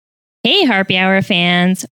Hey, Harpy Hour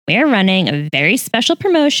fans. We're running a very special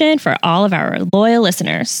promotion for all of our loyal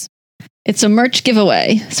listeners. It's a merch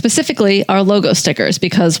giveaway, specifically our logo stickers,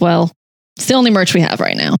 because, well, it's the only merch we have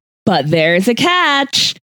right now. But there's a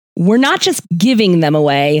catch. We're not just giving them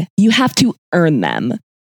away. You have to earn them.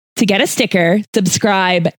 To get a sticker,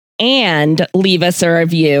 subscribe, and leave us a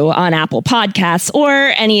review on Apple Podcasts or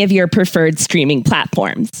any of your preferred streaming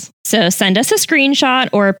platforms. So send us a screenshot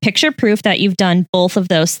or picture proof that you've done both of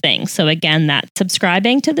those things. So again, that's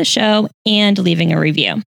subscribing to the show and leaving a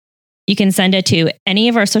review. You can send it to any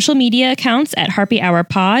of our social media accounts at Harpy Hour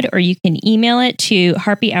Pod, or you can email it to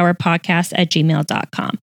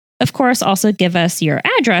harpyhourpodcast@gmail.com. Of course, also give us your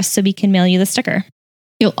address so we can mail you the sticker.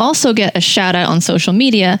 You'll also get a shout out on social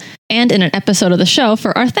media and in an episode of the show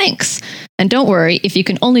for our thanks. And don't worry, if you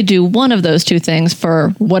can only do one of those two things for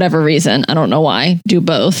whatever reason, I don't know why, do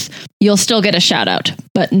both, you'll still get a shout out,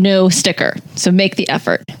 but no sticker. So make the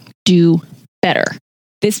effort. Do better.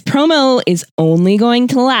 This promo is only going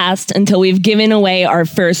to last until we've given away our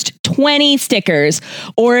first 20 stickers,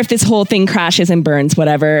 or if this whole thing crashes and burns,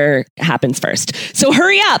 whatever happens first. So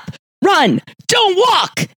hurry up, run, don't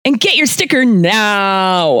walk, and get your sticker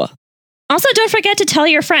now. Also, don't forget to tell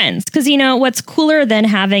your friends, because you know what's cooler than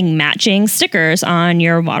having matching stickers on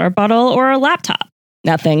your water bottle or a laptop?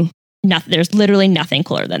 Nothing. There's literally nothing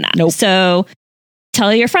cooler than that. Nope. So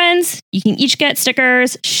tell your friends, you can each get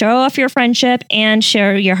stickers, show off your friendship, and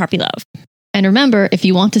share your Harpy love. And remember, if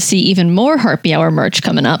you want to see even more Harpy Hour merch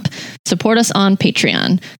coming up, support us on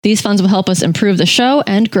Patreon. These funds will help us improve the show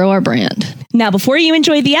and grow our brand. Now, before you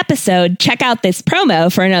enjoy the episode, check out this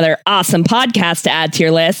promo for another awesome podcast to add to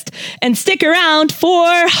your list, and stick around for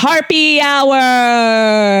Harpy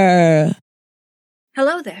Hour.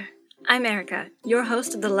 Hello there. I'm Erica, your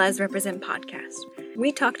host of the Les Represent podcast.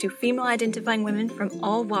 We talk to female-identifying women from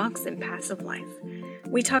all walks and paths of life.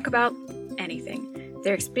 We talk about anything.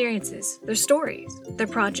 Their experiences, their stories, their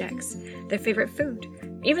projects, their favorite food,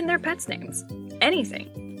 even their pets' names.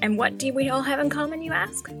 Anything. And what do we all have in common, you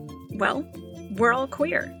ask? Well, we're all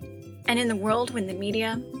queer. And in the world when the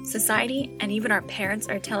media, society, and even our parents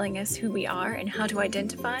are telling us who we are and how to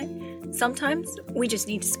identify, sometimes we just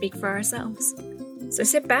need to speak for ourselves. So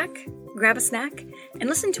sit back, grab a snack, and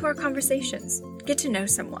listen to our conversations. Get to know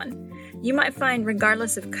someone. You might find,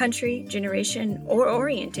 regardless of country, generation, or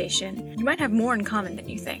orientation, you might have more in common than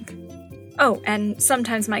you think. Oh, and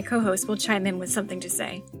sometimes my co-host will chime in with something to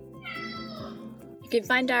say. You can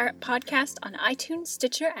find our podcast on iTunes,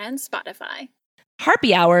 Stitcher, and Spotify.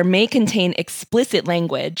 Harpy Hour may contain explicit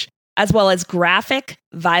language, as well as graphic,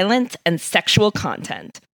 violent, and sexual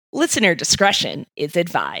content. Listener discretion is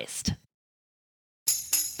advised.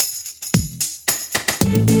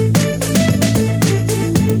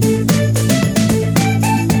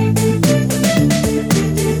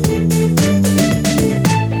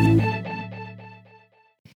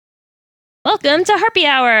 Welcome to Harpy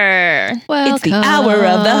Hour. Welcome. It's the hour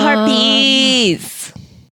of the Harpies.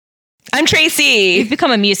 I'm Tracy. You've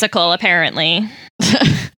become a musical, apparently.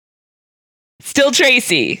 Still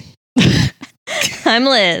Tracy. I'm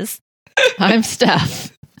Liz. I'm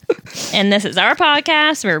Steph. And this is our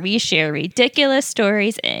podcast where we share ridiculous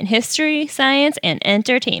stories in history, science, and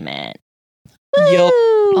entertainment. Yup.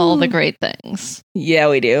 Woo! All the great things. Yeah,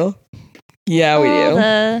 we do. Yeah, we All do.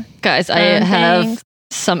 the Guys, I fun have things.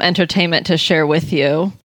 some entertainment to share with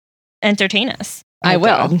you. Entertain us. I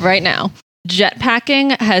will, God. right now.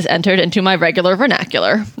 Jetpacking has entered into my regular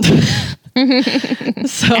vernacular.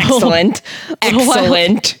 So Excellent.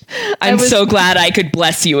 Excellent. I'm so glad I could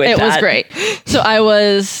bless you with It that. was great. So I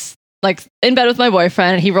was like in bed with my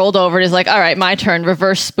boyfriend and he rolled over and he's like, all right, my turn,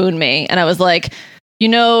 reverse spoon me. And I was like, you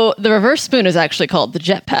know, the reverse spoon is actually called the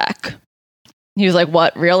jetpack. He was like,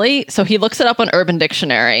 what, really? So he looks it up on Urban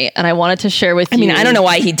Dictionary and I wanted to share with you. I mean, I don't know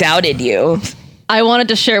why he doubted you. I wanted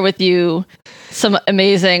to share with you some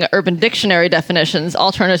amazing Urban Dictionary definitions,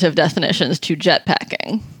 alternative definitions to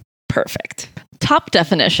jetpacking. Perfect. Top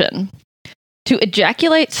definition: to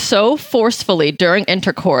ejaculate so forcefully during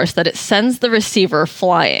intercourse that it sends the receiver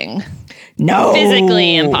flying. No.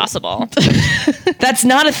 Physically impossible. That's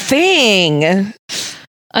not a thing.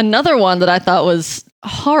 Another one that I thought was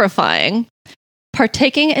horrifying: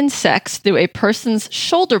 partaking in sex through a person's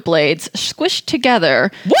shoulder blades squished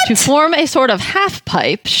together What? to form a sort of half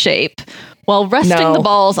pipe shape while resting No. the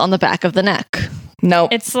balls on the back of the neck. No.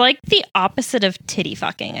 It's like the opposite of titty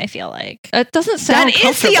fucking, I feel like. It doesn't sound That is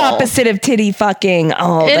the comfortable. opposite of titty fucking.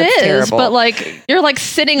 Oh, It that's is, terrible. but like you're like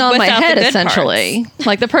sitting on my Without the head good essentially.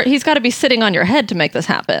 Like he's got to be sitting on your head to make this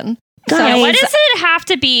happen. So why Guys, does it have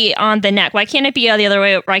to be on the neck? Why can't it be the other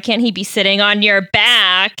way? Why can't he be sitting on your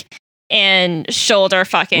back and shoulder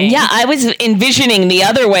fucking. Yeah, I was envisioning the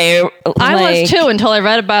other way. I was too until I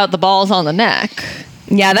read about the balls on the neck.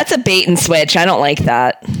 Yeah, that's a bait and switch. I don't like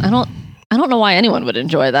that. I don't know why anyone would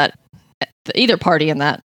enjoy that. Either party in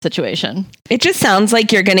that situation. It just sounds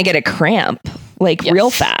like you're going to get a cramp, like Yes. real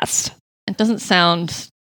fast. It doesn't sound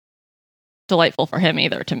delightful for him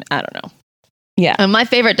either. To me, I don't know. Yeah. And my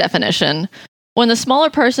favorite definition: when the smaller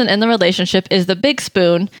person in the relationship is the big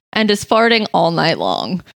spoon and is farting all night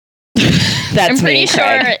long. That's I'm pretty me, sure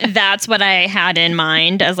Craig. that's what I had in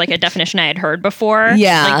mind as like a definition I had heard before.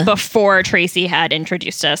 Yeah. Like before Tracy had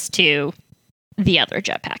introduced us to the other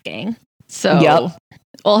jetpacking. So, Yep.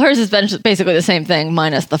 well, hers has been basically the same thing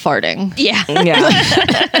minus the farting. Yeah.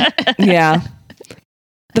 Yeah. Yeah.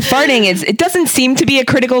 The farting it doesn't seem to be a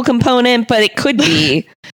critical component, but it could be.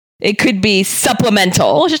 It could be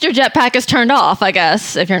supplemental. Well, it's just your jetpack is turned off, I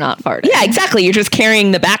guess, if you're not farting. Yeah, exactly. You're just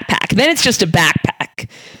carrying the backpack. Then it's just a backpack.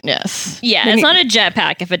 Yes. Yeah, it's not a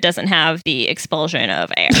jetpack if it doesn't have the expulsion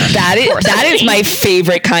of air. That is my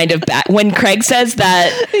favorite kind of back. When Craig says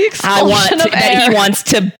that he wants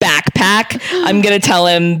to backpack, I'm gonna tell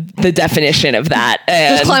him the definition of that.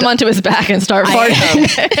 And Just climb onto his back and start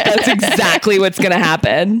farting. that's exactly what's gonna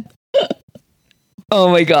happen.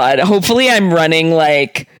 Oh my god! Hopefully, I'm running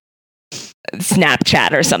like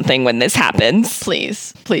Snapchat or something when this happens.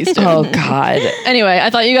 Please do. Oh god! Anyway, I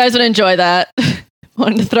thought you guys would enjoy that.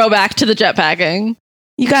 Wanted to throw back to the jetpacking.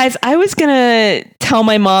 You guys, I was gonna tell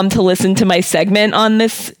my mom to listen to my segment on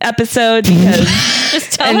this episode because,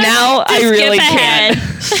 Just tell and her now to I skip really ahead.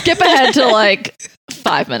 can't. Skip ahead to like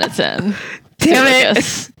 5 minutes in. Damn it!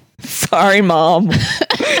 Lucas. Sorry, mom.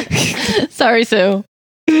 Sorry, Sue. All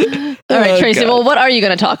right, Oh, Tracy. God. Well, what are you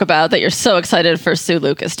going to talk about that you're so excited for Sue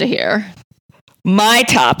Lucas to hear? My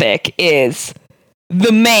topic is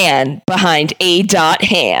the man behind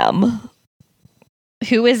A.Ham.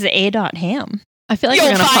 Who is A.Ham? I feel like we're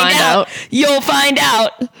going to find out. You'll find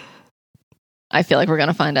out. I feel like we're going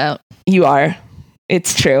to find out. You are.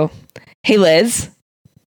 It's true. Hey, Liz,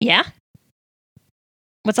 Yeah?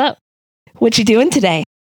 What's up? what you doing today?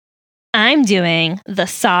 I'm doing the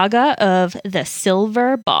saga of the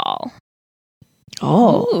silver ball.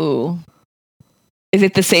 Oh, Ooh. is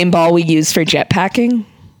it the same ball we use for jetpacking?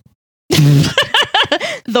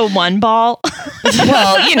 The one ball.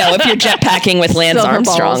 Well, you know, if you're jetpacking with Lance Silver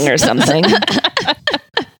Armstrong balls. or something.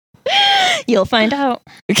 You'll find out.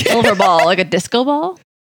 Silver ball, like a disco ball?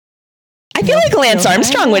 I feel like Lance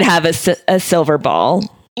Armstrong would have a silver ball.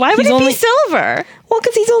 Why would He's it only- be silver? Well,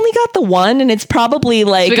 because he's only got the one, and it's probably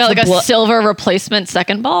like So we got like the a silver replacement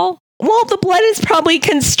second ball? well, the blood is probably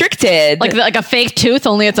constricted. Like a fake tooth,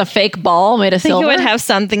 only it's a fake ball made of I think silver? it would have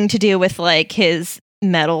something to do with like his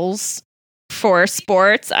medals for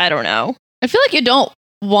sports. I don't know. I feel like you don't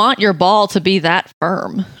want your ball to be that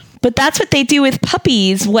firm. But that's what they do with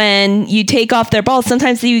puppies when you take off their balls.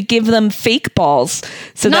 Sometimes you give them fake balls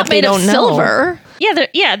so Not that they made don't of know. silver.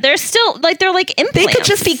 They're still like they're like implants. They could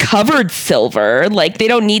just be covered silver. Like they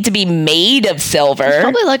don't need to be made of silver.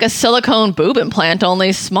 Probably like a silicone boob implant,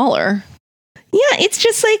 only smaller. Yeah, it's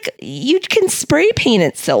just like you can spray paint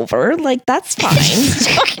it silver. Like that's fine.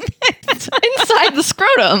 Inside the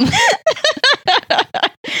scrotum.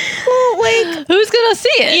 Well, like Who's gonna see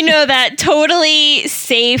it? You know that totally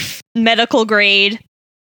safe medical grade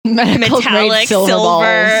Medical metallic grade silver.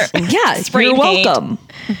 balls. yeah, Spray you're paint. welcome.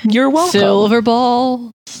 You're welcome. Silver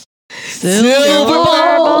balls. Silver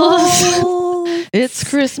balls. It's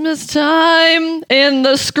Christmas time in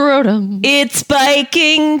the scrotum. It's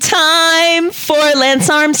biking time for Lance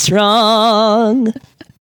Armstrong.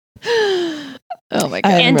 Oh my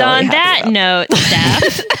god. I'm And really on happy that about note,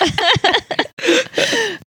 Steph,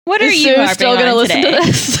 what are Is you Sue harping still gonna on listen today? to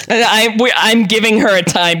this? I'm giving her a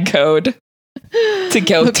time code to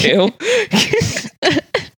go to.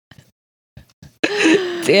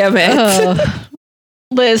 Damn it.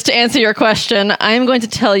 Liz, to answer your question, I'm going to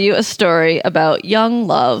tell you a story about young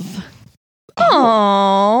love.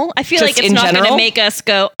 Oh, I feel Just like it's in not going to general? make us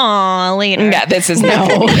go aw later. Yeah, this is not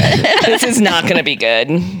gonna be good. This is not going to be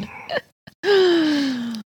good.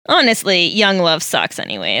 Honestly, young love sucks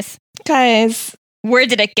anyways. Guys, Where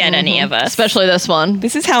did it get any of us? Especially this one.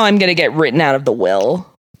 this is how I'm going to get written out of the will.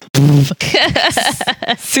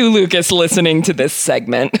 Sue Lucas listening to this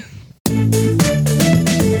segment.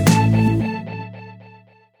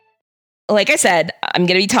 Like I said, I'm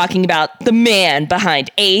going to be talking about the man behind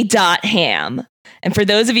A.Ham. And for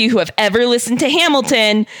those of you who have ever listened to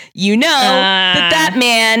Hamilton, you know that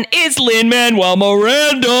man is Lin-Manuel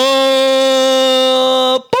Miranda.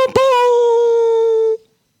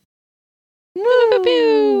 Boom,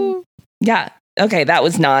 boom. Yeah, Okay, that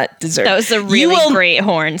was not deserved. That was the really great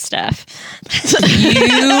horn stuff.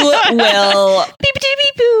 You will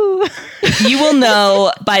Beep-a-dee-beep-boo. you will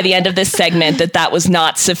know by the end of this segment that was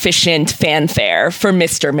not sufficient fanfare for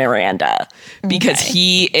Mr. Miranda, because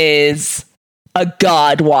he is a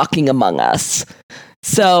god walking among us.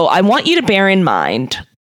 So I want you to bear in mind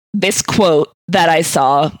this quote that I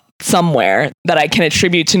saw somewhere that I can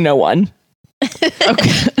attribute to no one. Okay.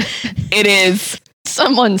 It is,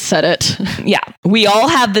 Someone said it. yeah, we all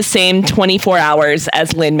have the same 24 hours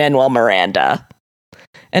as Lin-Manuel Miranda.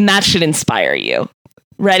 And that should inspire you.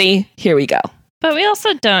 Ready? Here we go. But we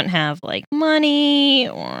also don't have like money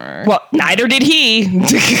or... Well, neither did he.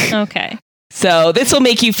 Okay. So this will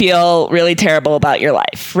make you feel really terrible about your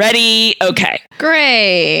life. Ready? Okay.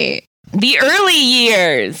 Great. The early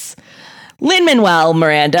years. Lin-Manuel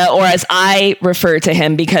Miranda, or as I refer to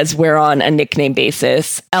him because we're on a nickname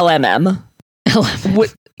basis, LMM.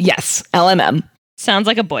 Yes, LMM. Sounds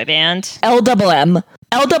like a boy band. LMM.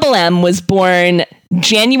 LMM was born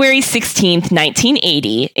January 16th,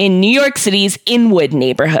 1980 in New York City's Inwood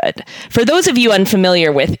neighborhood. For those of you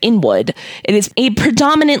unfamiliar with Inwood, it is a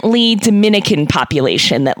predominantly Dominican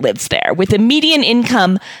population that lives there, with a median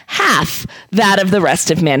income half that of the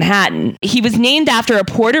rest of Manhattan. He was named after a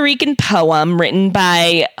Puerto Rican poem written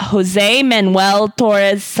by Jose Manuel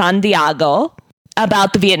Torres Santiago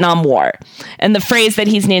about the Vietnam War. And the phrase that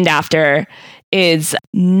he's named after is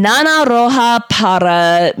Nana Roja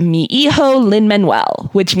para mi hijo Lin-Manuel,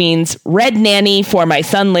 which means red nanny for my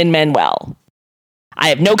son Lin-Manuel. I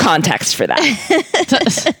have no context for that.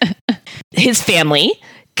 His family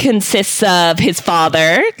consists of his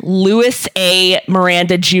father, Louis A.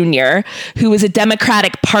 Miranda Jr., who was a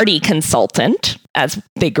Democratic Party consultant as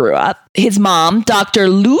they grew up. His mom, Dr.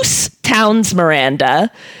 Luz Towns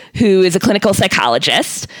Miranda, who is a clinical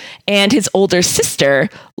psychologist, and his older sister,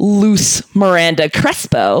 Luz Miranda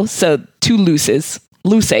Crespo, so two Luces,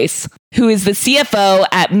 who is the CFO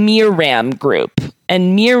at Mir-Ram Group.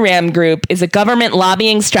 And Mir-Ram Group is a government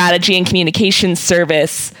lobbying strategy and communications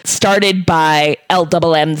service started by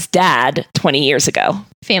LMM's dad 20 years ago.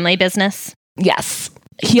 Family business. Yes.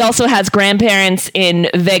 He also has grandparents in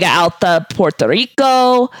Vega Alta, Puerto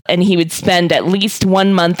Rico, and he would spend at least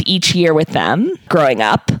 1 month each year with them growing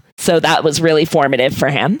up. So that was really formative for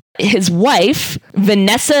him. His wife,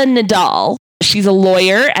 Vanessa Nadal, she's a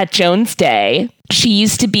lawyer at Jones Day. She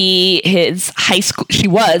used to be she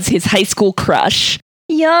was his high school crush.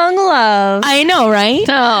 Young love. I know, right?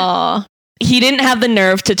 Oh. He didn't have the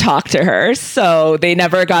nerve to talk to her, so they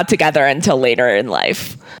never got together until later in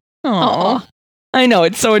life. Aw. I know,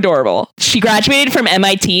 it's so adorable. She graduated from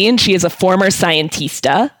MIT and she is a former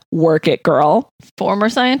scientista. Work it, girl. Former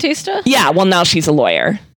scientista? Yeah, well, now she's a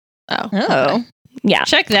lawyer. Oh. Oh. Yeah.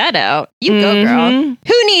 Check that out. You go, girl.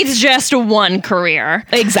 Who needs just one career?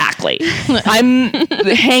 Exactly. I'm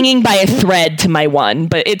hanging by a thread to my one,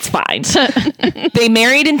 but it's fine. They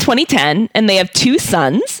married in 2010 and they have 2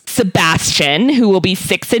 sons, Sebastian, who will be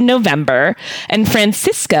 6 in November, and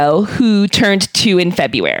Francisco, who turned 2 in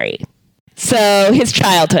February. So his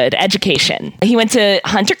childhood, education. He went to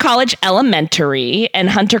Hunter College Elementary and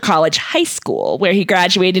Hunter College High School, where he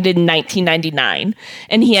graduated in 1999.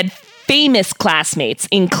 And he had famous classmates,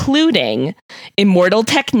 including Immortal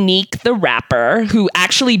Technique, the rapper, who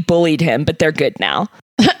actually bullied him, but they're good now.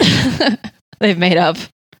 They've made up.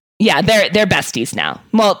 Yeah, they're besties now.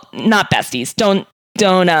 Well, not besties. Don't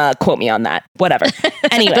quote me on that. Whatever.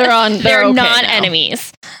 Anyway, They're okay not now.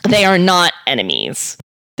 enemies. They are not enemies.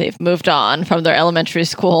 They've moved on from their elementary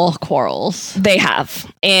school quarrels. They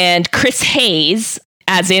have. And Chris Hayes,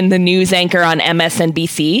 as in the news anchor on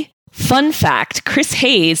MSNBC. Fun fact, Chris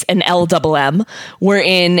Hayes and LMM were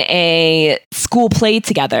in a school play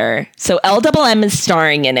together. So LMM is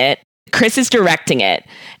starring in it. Chris is directing it.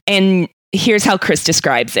 And here's how Chris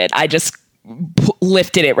describes it. I just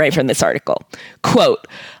lifted it right from this article. Quote,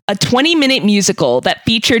 a 20-minute musical that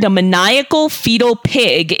featured a maniacal fetal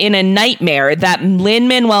pig in a nightmare that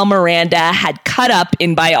Lin-Manuel Miranda had cut up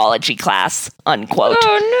in biology class, unquote.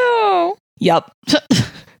 Oh, no. Yep.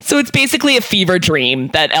 So it's basically a fever dream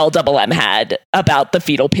that LMM had about the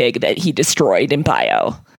fetal pig that he destroyed in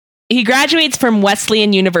bio. He graduates from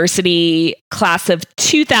Wesleyan University class of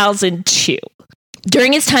 2002.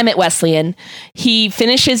 During his time at Wesleyan, he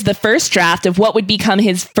finishes the first draft of what would become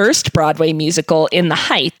his first Broadway musical, In the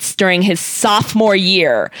Heights, during his sophomore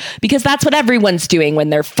year, because that's what everyone's doing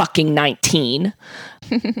when they're fucking 19.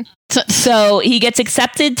 So he gets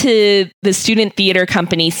accepted to the student theater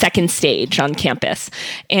company Second Stage on campus,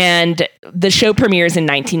 and the show premieres in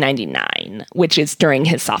 1999, which is during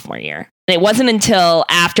his sophomore year. It wasn't until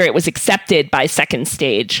after it was accepted by Second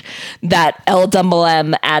Stage that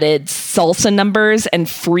LMM added salsa numbers and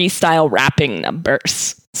freestyle rapping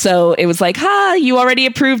numbers. So it was like, you already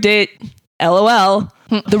approved it. LOL.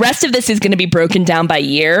 The rest of this is going to be broken down by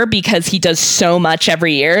year because he does so much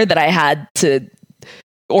every year that I had to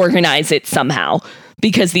organize it somehow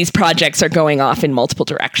because these projects are going off in multiple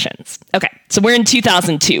directions. Okay, so we're in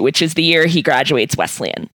 2002, which is the year he graduates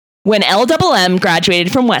Wesleyan. When LMM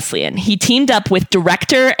graduated from Wesleyan, he teamed up with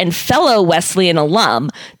director and fellow Wesleyan alum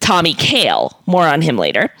Tommy Kail, more on him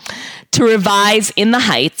later, to revise In the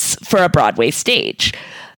Heights for a Broadway stage.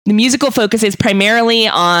 The musical focuses primarily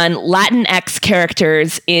on Latinx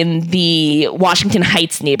characters in the Washington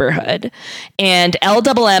Heights neighborhood. And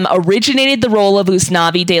LMM originated the role of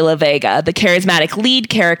Usnavi de la Vega, the charismatic lead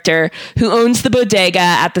character who owns the bodega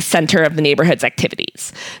at the center of the neighborhood's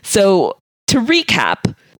activities. So to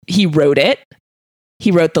recap, he wrote it, he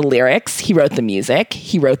wrote the lyrics, he wrote the music,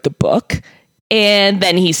 he wrote the book, and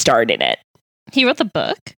then he starred in it. He wrote the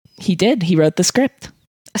book? He did. He wrote the script.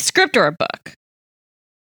 A script or a book?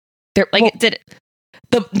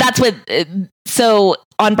 So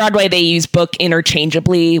on Broadway, they use book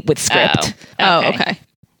interchangeably with script. Okay.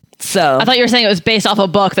 So I thought you were saying it was based off a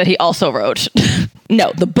book that he also wrote.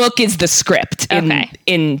 No, the book is the script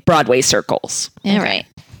in Broadway circles. All right.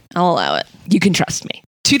 I'll allow it. You can trust me.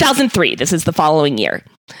 2003, this is the following year.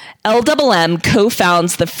 LMM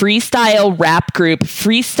co-founds the freestyle rap group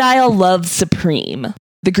Freestyle Love Supreme.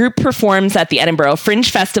 The group performs at the Edinburgh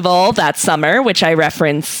Fringe Festival that summer, which I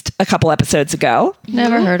referenced a couple episodes ago.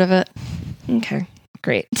 Never heard of it. Okay,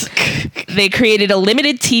 great. They created a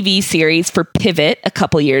limited TV series for Pivot a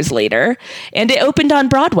couple years later, and it opened on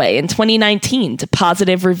Broadway in 2019 to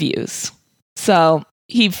positive reviews. So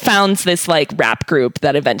he founds this rap group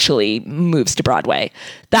that eventually moves to Broadway.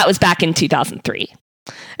 That was back in 2003.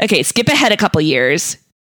 Okay, skip ahead a couple years.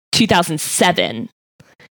 2007.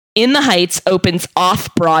 In the Heights opens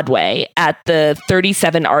off-Broadway at the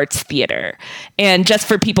 37 Arts Theater. And just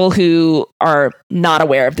for people who are not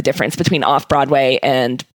aware of the difference between off-Broadway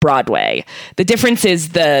and Broadway, the difference is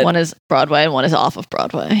one is Broadway and one is off of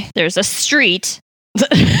Broadway. There's a street.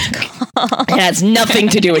 It has nothing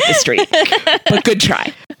to do with the street, but good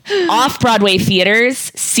try. Off-Broadway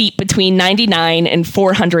theaters seat between 99 and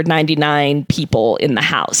 499 people in the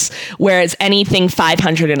house, whereas anything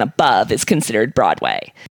 500 and above is considered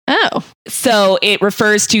Broadway. Oh. So it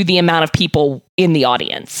refers to the amount of people in the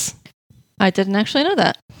audience. I didn't actually know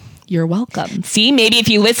that. You're welcome. See, maybe if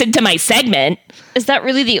you listen to my segment. Is that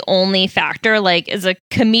really the only factor? Is a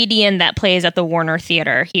comedian that plays at the Warner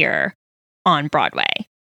Theater here on Broadway,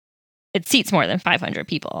 it seats more than 500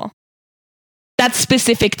 people. That's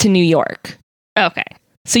specific to New York. Okay.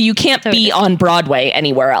 So you can't be on Broadway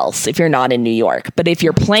anywhere else if you're not in New York. But if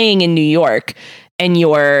you're playing in New York and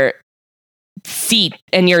your seat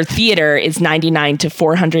and your theater is 99 to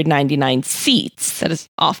 499 seats, that is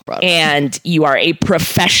off Broadway, and you are a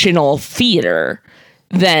professional theater,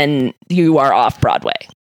 then you are off Broadway.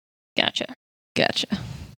 Gotcha.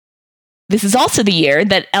 This is also the year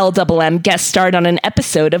that LMM guest starred on an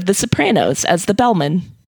episode of The Sopranos as the bellman.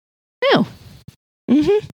 Oh.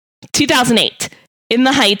 2008. In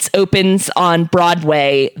the Heights opens on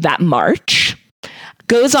Broadway that March.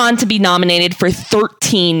 Goes on to be nominated for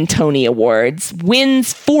 13 Tony Awards.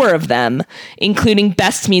 Wins 4 of them, including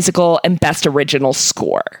Best Musical and Best Original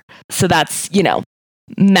Score. So that's,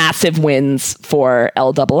 massive wins for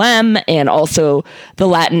LMM and also the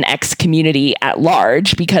Latinx community at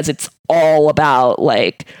large, because it's all about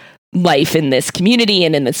life in this community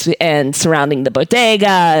and surrounding the bodega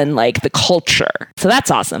and the culture. So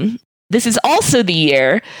that's awesome. This is also the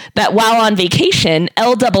year that while on vacation,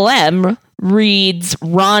 LMM reads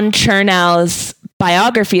Ron Chernow's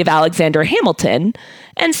biography of Alexander Hamilton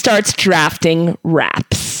and starts drafting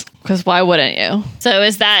raps. Because why wouldn't you? So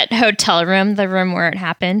is that hotel room the room where it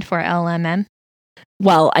happened for LMM?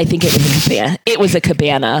 Well, I think it was a cabana. It was a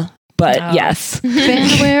cabana, but yes.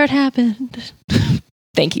 Cabana where it happened.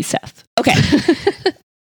 Thank you, Seth. Okay.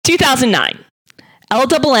 2009.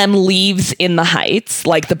 LMM leaves In the Heights,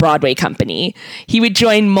 like the Broadway company. He would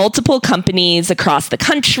join multiple companies across the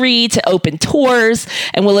country to open tours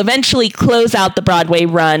and will eventually close out the Broadway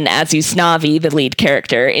run as Usnavi, the lead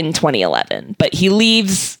character, in 2011. But he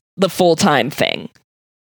leaves the full-time thing.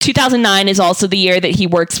 2009 is also the year that he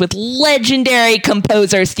works with legendary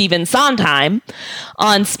composer Stephen Sondheim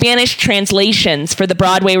on Spanish translations for the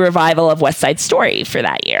Broadway revival of West Side Story for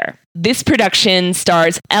that year. This production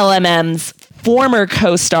stars LMM's former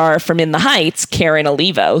co-star from In the Heights, Karen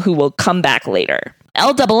Olivo, who will come back later.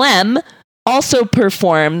 LMM also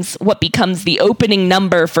performs what becomes the opening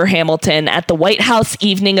number for Hamilton at the White House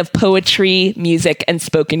Evening of Poetry, Music, and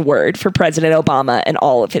Spoken Word for President Obama and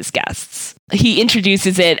all of his guests. He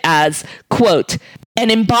introduces it as, quote, an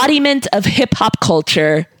embodiment of hip-hop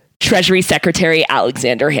culture, Treasury Secretary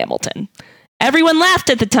Alexander Hamilton. Everyone laughed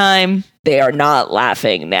at the time. They are not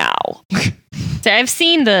laughing now. So I've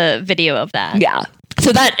seen the video of that. Yeah.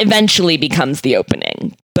 So that eventually becomes the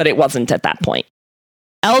opening, but it wasn't at that point.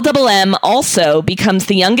 LMM also becomes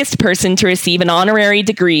the youngest person to receive an honorary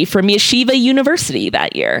degree from Yeshiva University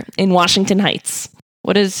that year in Washington Heights.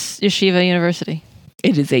 What is Yeshiva University?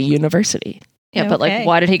 It is a university. Yeah, but like,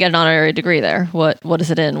 why did he get an honorary degree there? What is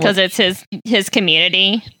it in? Because it's his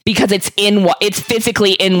community. Because it's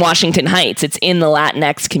physically in Washington Heights. It's in the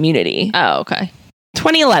Latinx community. Oh, okay.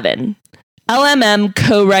 2011, LMM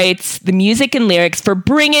co-writes the music and lyrics for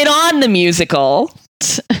Bring It On the musical.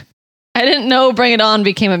 I didn't know Bring It On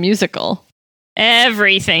became a musical.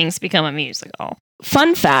 Everything's become a musical.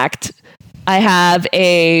 Fun fact, I have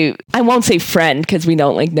I won't say friend because we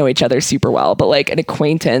don't like know each other super well, but like an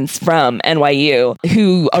acquaintance from NYU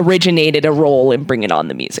who originated a role in Bring It On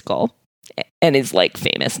the musical and is like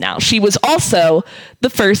famous now. She was also the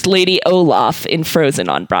first Lady Olaf in Frozen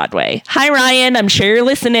on Broadway. Hi, Ryan. I'm sure you're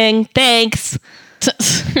listening. Thanks.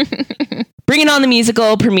 Bring It On the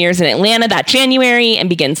musical premieres in Atlanta that January and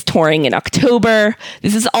begins touring in October.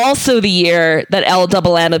 This is also the year that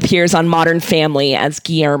LMM appears on Modern Family as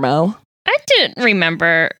Guillermo. I didn't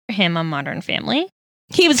remember him on Modern Family.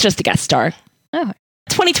 He was just a guest star. Oh.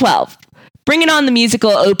 2012. Bring It On the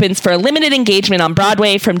musical opens for a limited engagement on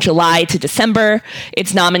Broadway from July to December.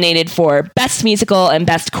 It's nominated for Best Musical and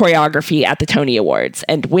Best Choreography at the Tony Awards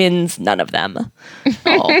and wins none of them.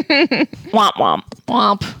 Oh. Womp womp.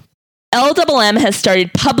 Womp. LMM has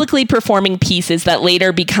started publicly performing pieces that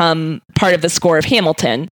later become part of the score of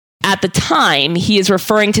Hamilton. At the time, he is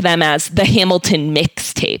referring to them as the Hamilton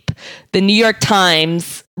mixtape. The New York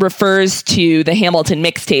Times refers to the Hamilton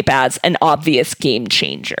mixtape as an obvious game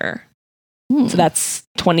changer. So that's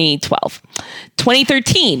 2012.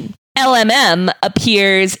 2013, LMM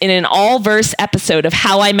appears in an all-verse episode of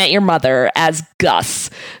How I Met Your Mother as Gus,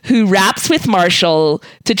 who raps with Marshall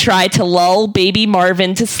to try to lull baby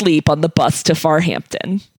Marvin to sleep on the bus to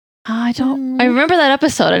Farhampton. I remember that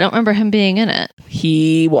episode. I don't remember him being in it.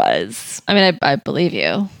 He was. I mean, I believe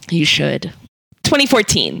you. You should.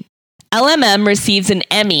 2014. LMM receives an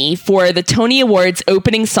Emmy for the Tony Awards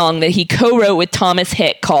opening song that he co-wrote with Thomas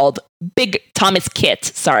Kitt called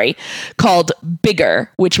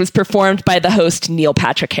Bigger, which was performed by the host Neil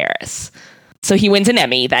Patrick Harris. So he wins an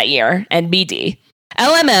Emmy that year, NBD.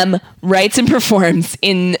 LMM writes and performs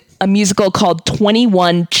in a musical called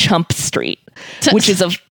 21 Chump Street, which is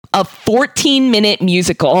a 14-minute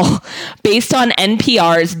musical based on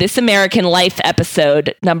NPR's This American Life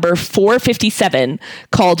episode number 457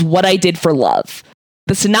 called What I Did for Love.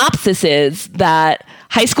 The synopsis is that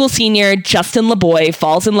high school senior Justin LeBoy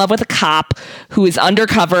falls in love with a cop who is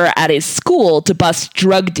undercover at his school to bust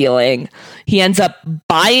drug dealing. He ends up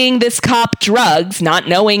buying this cop drugs, not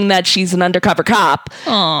knowing that she's an undercover cop,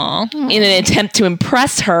 in an attempt to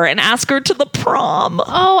impress her and ask her to the prom.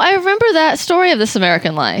 Oh, I remember that story of This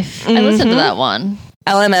American Life. I listened to that one.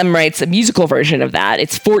 LMM writes a musical version of that.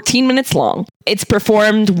 It's 14 minutes long. It's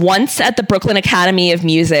performed once at the Brooklyn Academy of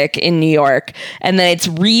Music in New York, and then it's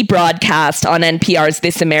rebroadcast on NPR's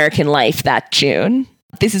This American Life that June.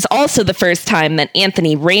 This is also the first time that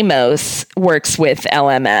Anthony Ramos works with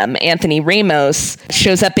LMM. Anthony Ramos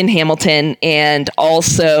shows up in Hamilton and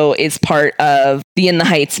also is part of the In the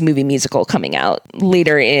Heights movie musical coming out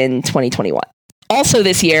later in 2021. Also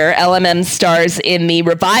this year, LMM stars in the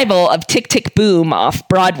revival of Tick, Tick, Boom off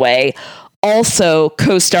Broadway. Also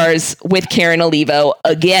co-stars with Karen Olivo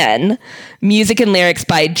again. Music and lyrics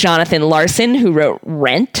by Jonathan Larson, who wrote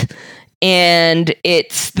Rent. And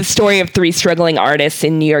it's the story of 3 struggling artists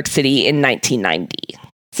in New York City in 1990.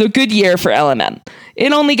 So good year for LMM.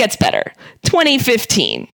 It only gets better.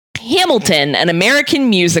 2015. Hamilton, an American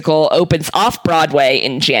musical, opens off Broadway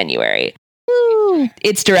in January.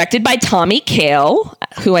 It's directed by Tommy Kail,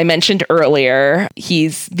 who I mentioned earlier.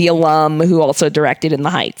 He's the alum who also directed In the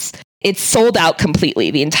Heights. It's sold out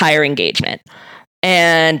completely, the entire engagement.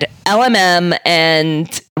 And LMM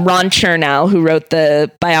and Ron Chernow, who wrote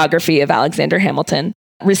the biography of Alexander Hamilton,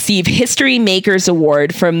 receive History Makers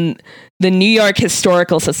Award from the New York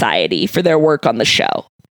Historical Society for their work on the show.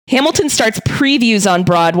 Hamilton starts previews on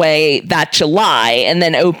Broadway that July and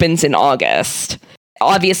then opens in August.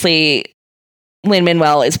 Obviously,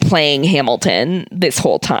 Lin-Manuel is playing Hamilton this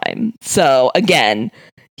whole time. So again,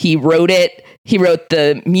 he wrote it. He wrote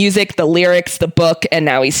the music, the lyrics, the book, and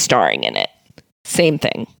now he's starring in it. Same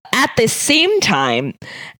thing. At the same time,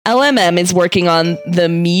 LMM is working on the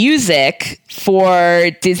music for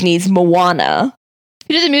Disney's Moana.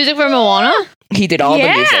 You did the music for Moana? He did all the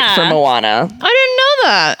music for Moana. I didn't know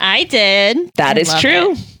that. I did. That is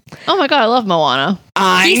true. Oh my God, I love Moana.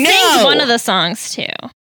 I He know. sings one of the songs too,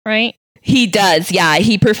 right? He does, yeah.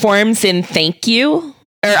 He performs in Thank You.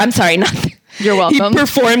 Or, I'm sorry, not... You're welcome. He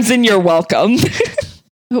performs in You're Welcome.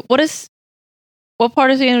 What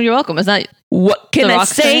part is he in You're Welcome? Is that... What can The I Rock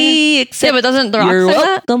say sing it? except Yeah, but doesn't The Rock You're say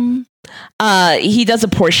that? welcome? He does a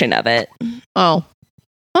portion of it. Oh.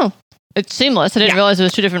 It's seamless. I didn't realize it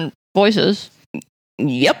was two different voices.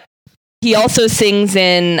 Yep. He also sings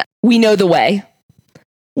in We Know the Way.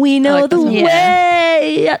 We know like the this one.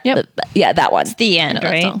 way. Yep. Yeah, that one. It's the end, I know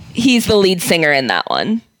that right? song. He's the lead singer in that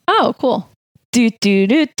one. Oh, cool. Do do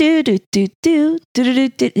do do do do do do do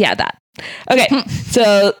do. Yeah, that. Okay,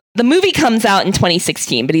 so the movie comes out in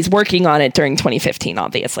 2016, but he's working on it during 2015,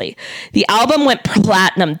 obviously. The album went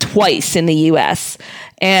platinum twice in the US,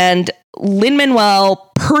 and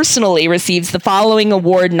Lin-Manuel personally receives the following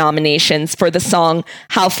award nominations for the song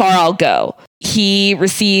How Far I'll Go. He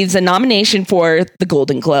receives a nomination for the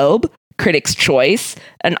Golden Globe, Critics' Choice,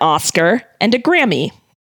 an Oscar, and a Grammy.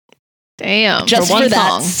 Damn. Just for one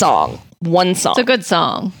that song. song. One song. It's a good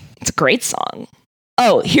song. It's a great song.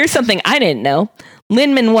 Oh, here's something I didn't know.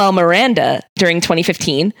 Lin-Manuel Miranda, during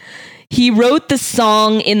 2015, he wrote the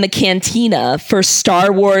song in the cantina for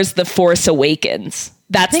Star Wars The Force Awakens.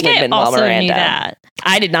 That's I think I Lin-Manuel also Miranda. knew that.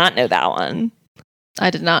 I did not know that one. I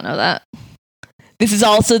did not know that. This is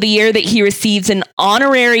also the year that he receives an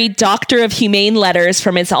honorary Doctor of Humane Letters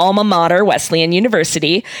from his alma mater, Wesleyan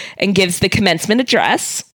University, and gives the commencement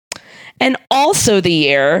address. And also the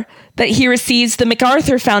year that he receives the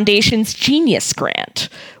MacArthur Foundation's Genius Grant,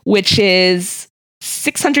 which is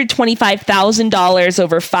 $625,000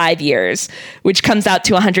 over 5 years, which comes out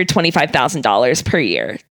to $125,000 per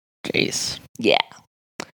year. Jeez. Yeah.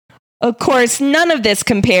 Of course, none of this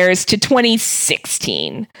compares to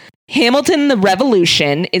 2016. Hamilton the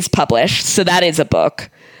Revolution is published, so that is a book.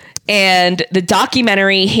 And the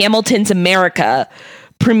documentary Hamilton's America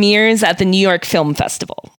premieres at the New York Film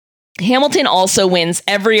Festival. Hamilton also wins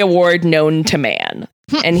every award known to man.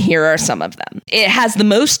 And here are some of them. It has the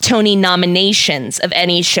most Tony nominations of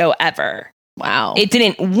any show ever. Wow. It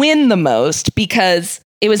didn't win the most because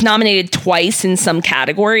it was nominated twice in some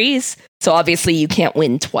categories. So obviously you can't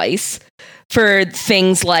win twice. For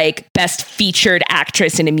things like Best Featured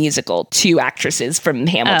Actress in a Musical, 2 actresses from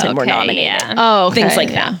Hamilton were nominated. Yeah. Oh, okay. Things like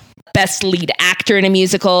that. Best Lead Actor in a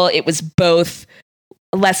Musical, it was both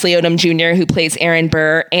Leslie Odom Jr., who plays Aaron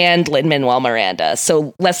Burr, and Lin-Manuel Miranda.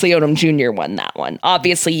 So Leslie Odom Jr. won that one.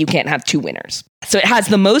 Obviously, you can't have 2 winners. So it has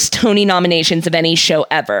the most Tony nominations of any show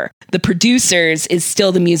ever. The Producers is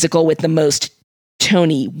still the musical with the most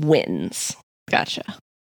Tony wins. Gotcha.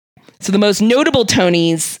 So the most notable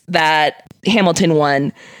Tonys that Hamilton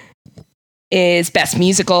won is Best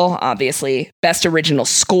Musical, obviously, Best Original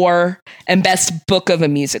Score, and Best Book of a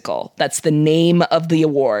Musical. That's the name of the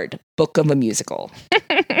award, Book of a Musical.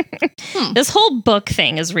 This whole book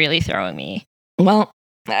thing is really throwing me. Well,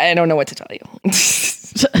 I don't know what to tell you.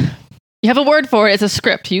 You have a word for it. It's a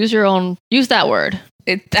script. Use that word.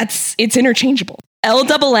 It's interchangeable.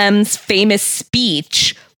 LMM's famous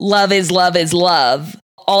speech, Love is Love is Love,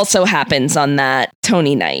 also happens on that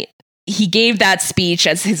Tony night. He gave that speech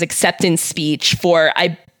as his acceptance speech for,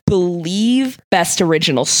 I believe, Best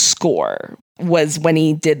Original Score was when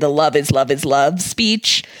he did the Love is Love is Love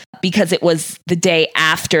speech, because it was the day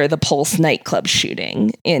after the Pulse nightclub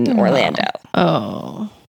shooting in Orlando.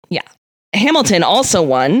 Oh. Yeah. Hamilton also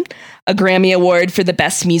won a Grammy Award for the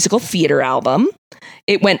Best Musical Theater Album.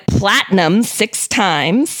 It went platinum 6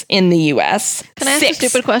 times in the US. Can I ask a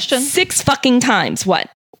stupid question? 6 fucking times. What?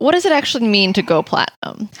 What does it actually mean to go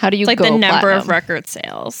platinum? How do you It's like go the number platinum? of record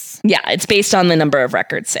sales. Yeah, it's based on the number of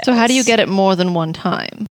record sales. So how do you get it more than one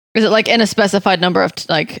time? Is it like in a specified number of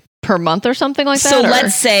per month or something like that? So or?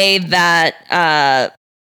 let's say that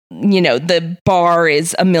the bar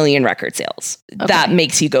is 1 million record sales. Okay. That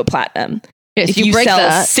makes you go platinum. Okay, so If you break sell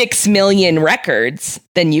that. 6 million records,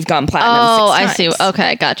 then you've gone platinum. Oh, 6 I see. times.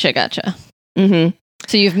 Okay, gotcha. Mm-hmm.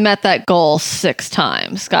 So you've met that goal 6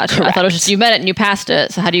 times. Gotcha. I thought it was Correct. just you met it and you passed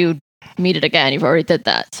it. So how do you meet it again? You've already did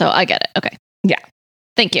that. So I get it. Okay. Yeah.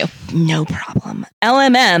 Thank you. No problem.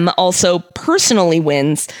 LMM also personally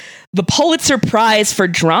wins the Pulitzer Prize for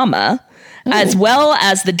Drama, as well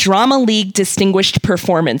as the Drama League Distinguished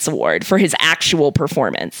Performance Award for his actual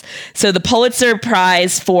performance. So the Pulitzer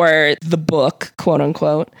Prize for the book, quote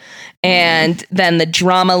unquote, and then the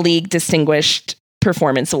Drama League Distinguished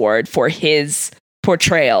Performance Award for his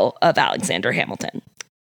portrayal of Alexander Hamilton.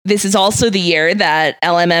 This is also the year that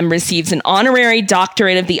LMM receives an honorary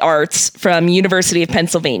doctorate of the arts from University of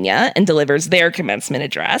Pennsylvania and delivers their commencement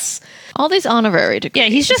address. All these honorary degrees. Yeah,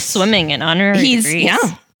 he's just swimming in honorary degrees.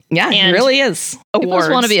 Yeah, he And really is. People just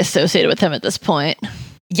want to be associated with him at this point.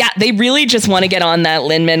 Yeah, they really just want to get on that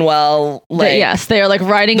Lin-Manuel. Yes, they are like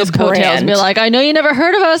riding his coattails and be like, I know you never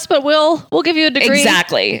heard of us, but we'll give you a degree.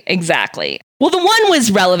 Exactly. Well, the one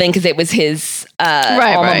was relevant because it was his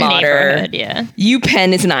alma mater. Yeah.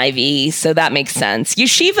 UPenn is an Ivy, so that makes sense.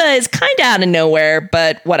 Yeshiva is kind of out of nowhere,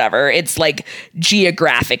 but whatever. It's like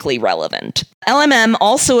geographically relevant. LMM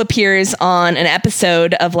also appears on an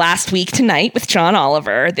episode of Last Week Tonight with John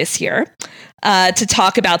Oliver this year to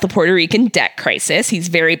talk about the Puerto Rican debt crisis. He's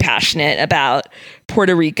very passionate about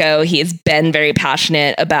Puerto Rico. He has been very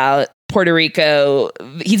passionate about Puerto Rico.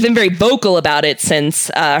 He's been very vocal about it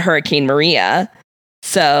since Hurricane Maria.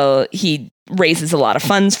 So he raises a lot of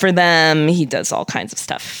funds for them. He does all kinds of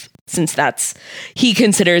stuff since he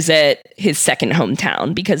considers it his second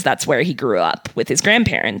hometown because that's where he grew up with his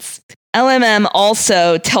grandparents. LMM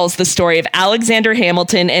also tells the story of Alexander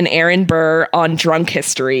Hamilton and Aaron Burr on Drunk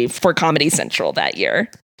History for Comedy Central that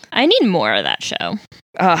year. I need more of that show.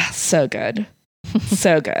 So good.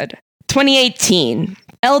 So good. 2018.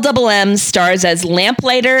 LMM stars as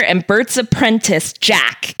lamplighter and Bert's apprentice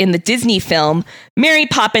Jack in the Disney film Mary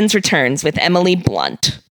Poppins Returns with Emily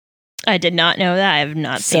Blunt. I did not know that. I have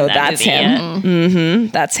not seen that that's movie him. yet.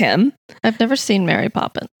 Mm-hmm. That's him. I've never seen Mary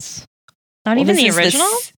Poppins. Not even the original?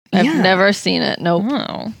 I've never seen it. Nope.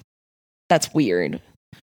 Oh. That's weird.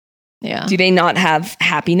 Yeah. Do they not have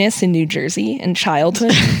happiness in New Jersey in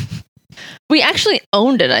childhood? We actually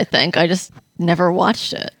owned it, I think. I just never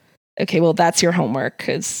watched it. Okay, well, that's your homework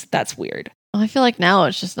because that's weird. I feel like now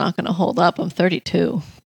it's just not going to hold up. I'm 32.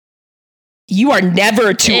 You are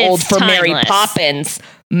never too It's old for Mary timeless. Poppins,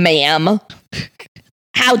 ma'am.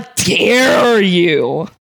 How dare you?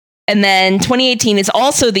 And then 2018 is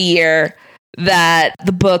also the year that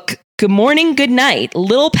the book Good Morning, Good Night,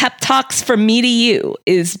 Little Pep Talks from Me to You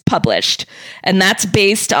is published. And that's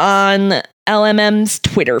based on LMM's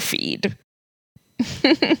Twitter feed.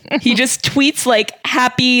 He just tweets like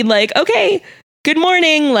happy, like, okay, good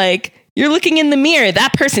morning. Like, you're looking in the mirror.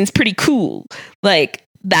 That person's pretty cool. Like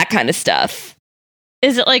that kind of stuff.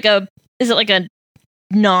 Is it like a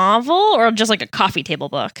novel or just like a coffee table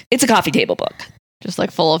book? It's a coffee table book. Just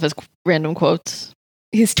like full of his random quotes.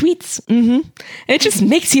 His tweets. Mm-hmm. It just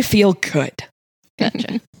makes you feel good.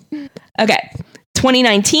 Gotcha. Okay.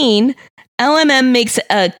 2019, LMM makes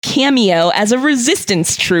a cameo as a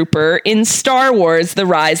resistance trooper in Star Wars The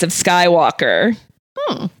Rise of Skywalker.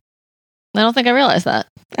 I don't think I realized that.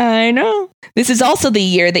 I know. This is also the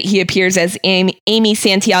year that he appears as Amy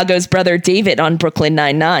Santiago's brother David on Brooklyn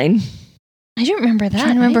Nine-Nine. I don't remember that. I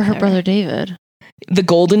don't remember her either. brother David. The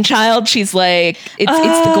Golden Child, she's like, it's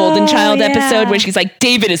the Golden Child yeah. episode where she's like,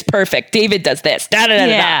 David is perfect. David does this. Da, da, da, da,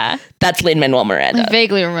 da. Yeah. That's Lin-Manuel Miranda. I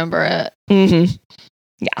vaguely remember it. Mm-hmm.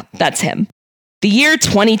 Yeah, that's him. The year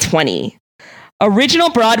 2020.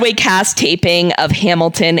 Original Broadway cast taping of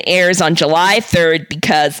Hamilton airs on July 3rd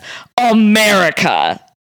because America.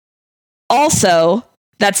 Also,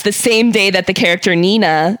 that's the same day that the character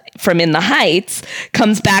Nina from In the Heights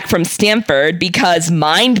comes back from Stanford because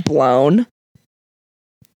Mind Blown.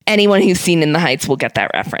 Anyone who's seen In the Heights will get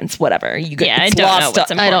that reference. Whatever. I don't know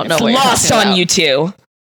what's I don't know It's what you're lost talking on about. you two.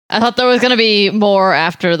 I thought there was going to be more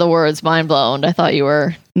after the words mind blown. I thought you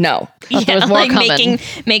were... No. thought there was more like coming.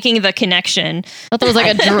 making the connection. I thought there was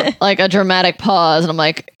like a dramatic pause, and I'm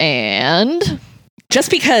like, and...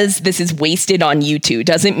 Just because this is wasted on YouTube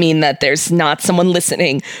doesn't mean that there's not someone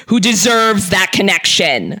listening who deserves that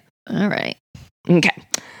connection. All right. Okay.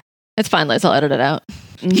 It's fine, Liz. I'll edit it out.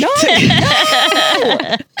 No.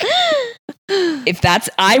 If that's,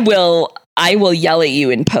 I will yell at you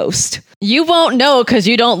in post. You won't know because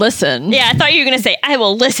you don't listen. Yeah, I thought you were going to say, I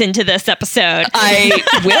will listen to this episode. I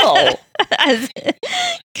will.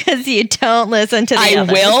 Because you don't listen to the I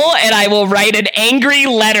others. will, and I will write an angry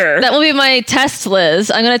letter. That will be my test,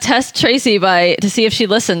 Liz. I'm going to test Tracy to see if she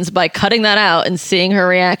listens by cutting that out and seeing her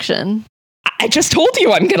reaction. I just told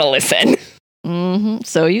you I'm going to listen. Mm-hmm.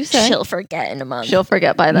 So you say. She'll forget in a month. She'll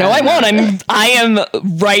forget by then. No, I won't. I am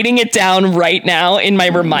writing it down right now in my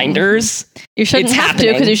reminders. You shouldn't It's have to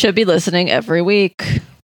happening. because you should be listening every week.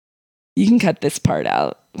 You can cut this part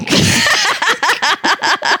out.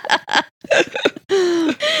 I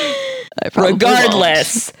probably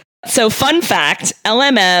Regardless. So, fun fact,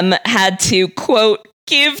 LMM had to, quote,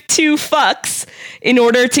 give 2 fucks in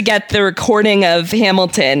order to get the recording of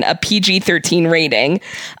Hamilton a PG-13 rating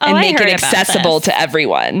and I make heard it about accessible this. to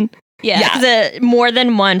everyone. Yeah, 'cause more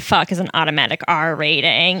than one fuck is an automatic R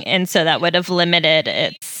rating, and so that would have limited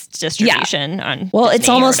its distribution on. Well, Disney it's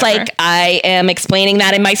almost or whatever. like I am explaining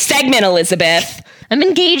that in my segment, Elizabeth. I'm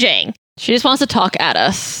engaging. She just wants to talk at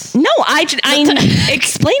us. No, I'm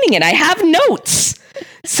explaining it. I have notes.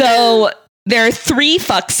 So there are 3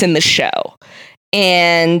 fucks in the show.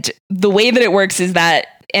 And the way that it works is that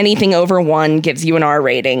anything over 1 gives you an R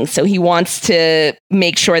rating. So he wants to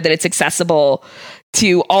make sure that it's accessible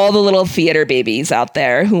to all the little theater babies out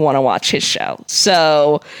there who want to watch his show.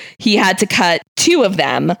 So he had to cut 2 of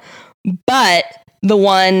them, but the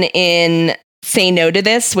one in Say No to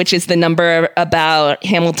This, which is the number about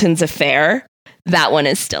Hamilton's affair, that one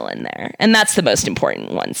is still in there. And that's the most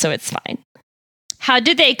important one, so it's fine. How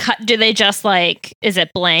do they cut? Do they just like, is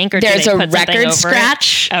it blank or There's do a they put something record over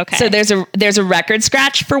scratch. It? Okay. So there's a record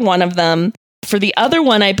scratch for one of them. For the other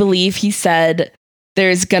one, I believe he said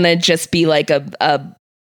there's gonna just be like a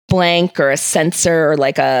blank or a censor or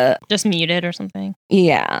like a Just muted or something.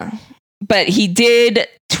 yeah. But he did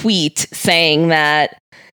tweet saying that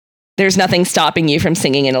there's nothing stopping you from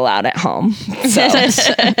singing it aloud at home. So,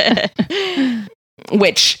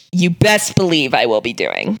 which you best believe I will be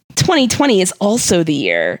doing. 2020 is also the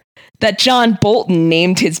year that John Bolton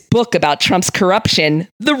named his book about Trump's corruption,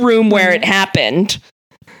 The Room Where It Happened.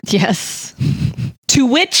 Yes. To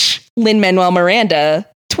which Lin-Manuel Miranda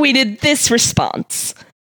tweeted this response.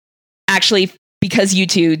 Actually, because you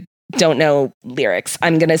two don't know lyrics,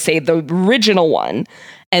 I'm going to say the original one,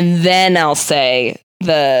 and then I'll say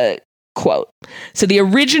the quote. So the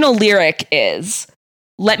original lyric is,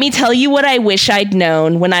 "Let me tell you what I wish I'd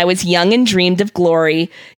known when I was young and dreamed of glory.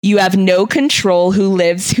 You have no control who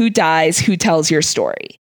lives, who dies, who tells your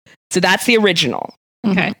story." So that's the original.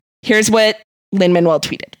 Okay. Here's what Lin-Manuel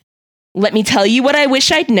tweeted. "Let me tell you what I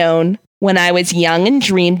wish I'd known when I was young and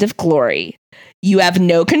dreamed of glory. You have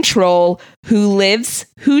no control who lives,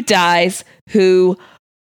 who dies, who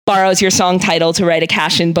borrows your song title to write a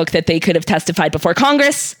cash-in book that they could have testified before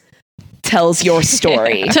Congress, tells your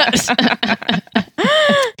story."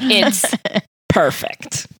 It's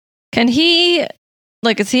perfect. Can he,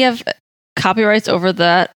 like, does he have copyrights over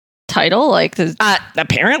that title? Like,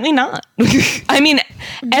 Apparently not. I mean,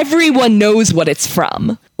 everyone knows what it's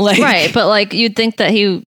from. Like, right, but like, you'd think that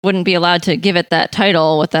he wouldn't be allowed to give it that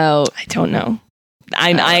title without. I don't know.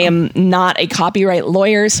 I am not a copyright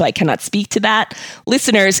lawyer, so I cannot speak to that.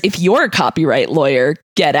 Listeners, if you're a copyright lawyer,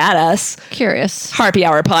 get at us. Curious.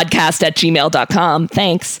 harpyhourpodcast@gmail.com.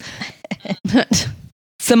 Thanks.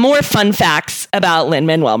 Some more fun facts about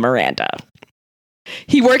Lin-Manuel Miranda.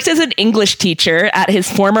 He worked as an English teacher at his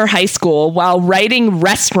former high school while writing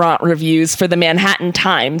restaurant reviews for the Manhattan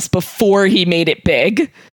Times before he made it big.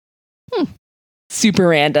 Super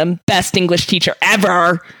random. Best English teacher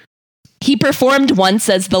ever. He performed once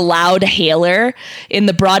as the loud hailer in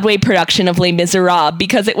the Broadway production of Les Miserables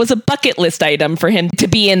because it was a bucket list item for him to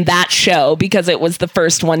be in that show because it was the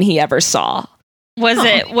first one he ever saw. Was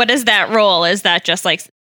it? What is that role? Is that just like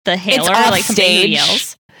the hailer, off like somebody who stage.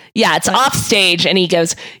 yells? Yeah, it's off stage, and he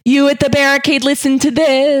goes, "You at the barricade, listen to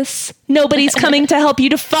this. Nobody's coming to help you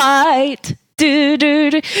to fight." Do,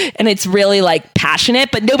 do, do. And it's really like passionate,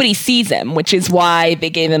 but nobody sees him, which is why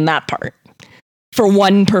they gave him that part for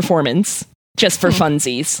one performance, just for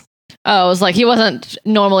funsies. Oh, it was like he wasn't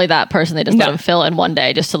normally that person. They just let No. him fill in one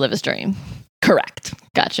day just to live his dream. Correct.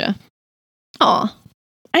 Gotcha. Aw.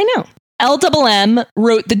 I know. LMM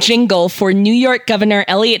wrote the jingle for New York Governor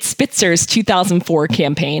Eliot Spitzer's 2004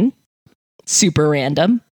 campaign. Super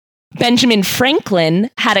random. Benjamin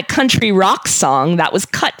Franklin had a country rock song that was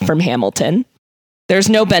cut from Hamilton. There's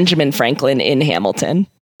no Benjamin Franklin in Hamilton,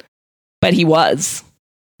 but he was.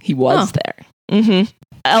 He was there.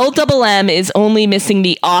 LMM is only missing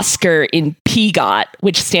the Oscar in PGOT,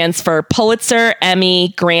 which stands for Pulitzer,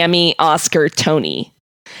 Emmy, Grammy, Oscar, Tony.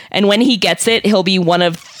 And when he gets it, he'll be one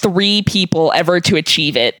of 3 people ever to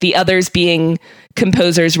achieve it, the others being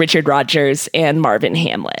composers Richard Rodgers and Marvin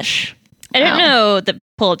Hamlish. I didn't know the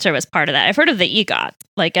Pulitzer was part of that. I've heard of the EGOT,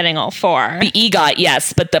 like getting all 4. The EGOT,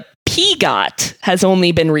 yes, but the PGOT has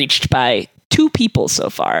only been reached by 2 people so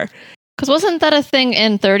far. Because wasn't that a thing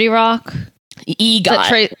in 30 Rock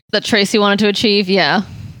EGOT. that Tracy wanted to achieve? Yeah.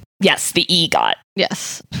 Yes, the EGOT.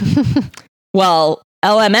 Yes. Well,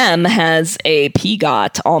 LMM has a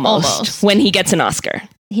PGOT almost when he gets an Oscar.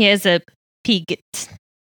 He has a PGOT.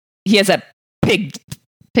 He has a pig.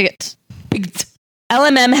 Pigot.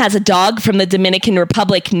 LMM has a dog from the Dominican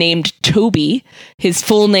Republic named Toby. His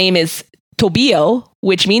full name is Tobio,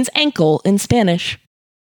 which means ankle in Spanish.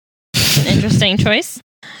 Interesting choice.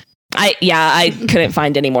 I couldn't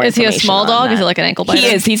find any more Is he a information small on dog? that. Is it like an ankle biter? He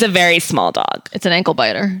is. He's a very small dog. It's an ankle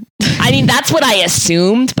biter. I mean, that's what I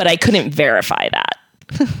assumed, but I couldn't verify that.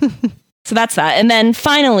 So that's that. And then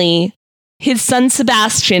finally, his son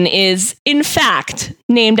Sebastian is, in fact,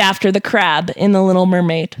 named after the crab in The Little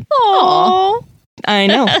Mermaid. Aww. I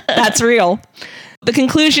know. That's real. The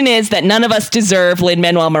conclusion is that none of us deserve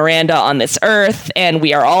Lin-Manuel Miranda on this earth, and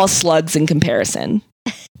we are all slugs in comparison.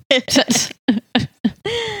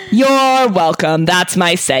 You're welcome. That's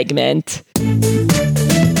my segment.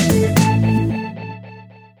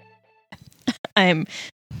 I'm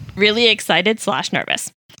really excited /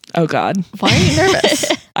 nervous. Oh, God. Why are you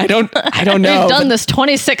nervous? I don't know. We've done this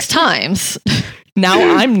 26 times.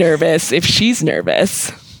 Now I'm nervous if she's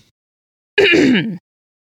nervous.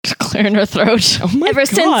 Clearing her throat. Oh my Ever God.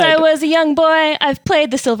 since I was a young boy, I've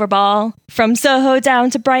played the silver ball. From Soho down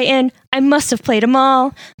to Brighton, I must have played 'em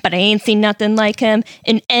all. But I ain't seen nothing like him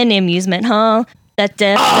in any amusement hall. That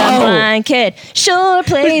deaf and blind kid sure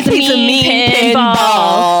plays a mean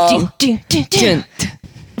pinball. Do, do, do, do.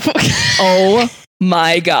 Oh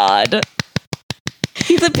my God.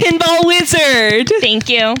 He's a pinball wizard. Thank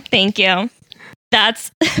you.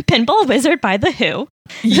 That's Pinball Wizard by The Who.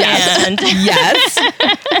 Yes. And Yes.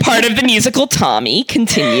 Part of the musical Tommy.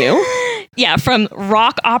 Continue. yeah, from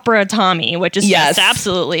Rock Opera Tommy, which is Yes. just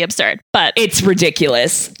absolutely absurd. But It's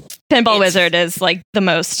ridiculous. Pinball Wizard is like the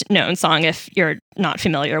most known song if you're not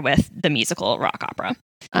familiar with the musical rock opera.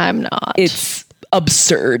 I'm not. It's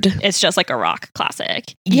absurd. It's just like a rock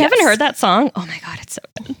classic. You Yes. haven't heard that song? Oh my God, it's so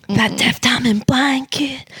good. That deaf, dumb, and blind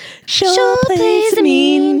kid sure plays a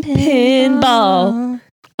mean pinball.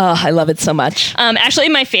 Oh, I love it so much. Actually,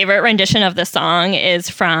 my favorite rendition of the song is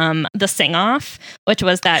from The Sing Off, which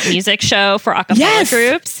was that music show for a cappella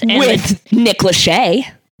groups. And with Nick Lachey.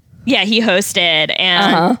 yeah, he hosted,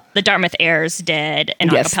 and the Dartmouth Airs did an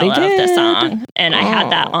Yes, they acapella of the did. song. And I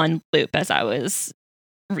had that on loop as I was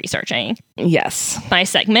researching Yes. my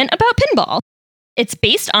segment about pinball. It's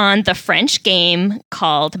based on the French game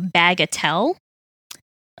called Bagatelle.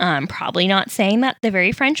 I'm probably not saying that the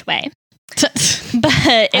very French way.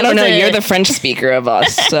 But I don't know. You're the French speaker of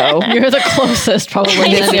us, so You're the closest, probably.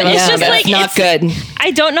 It's than any of us. just that's like, not it's- good.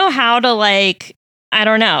 I don't know how to I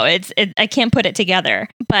don't know. I can't put it together.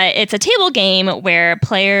 But it's a table game where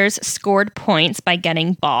players scored points by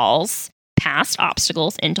getting balls past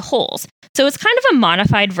obstacles into holes. So it's kind of a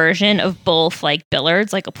modified version of both like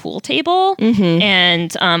billiards, like a pool table, Mm-hmm.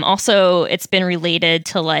 and also it's been related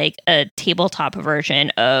to like a tabletop version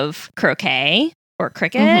of croquet or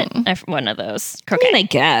cricket. One of those. Croquet. I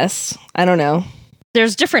guess. I don't know.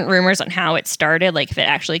 There's different rumors on how it started, like if it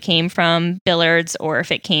actually came from billiards or if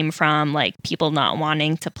it came from like people not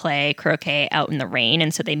wanting to play croquet out in the rain,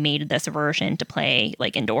 and so they made this version to play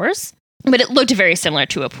like indoors. But it looked very similar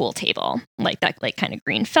to a pool table, like that, like kind of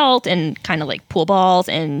green felt and kind of like pool balls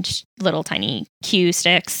and little tiny cue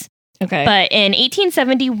sticks. Okay. But in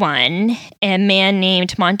 1871, a man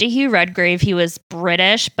named Montague Redgrave, he was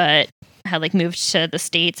British, but had like moved to the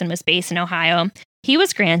States and was based in Ohio. He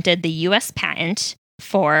was granted the U.S. patent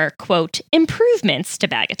for, quote, improvements to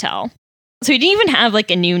Bagatelle. So he didn't even have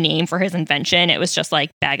like a new name for his invention. It was just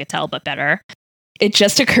like Bagatelle, but better. It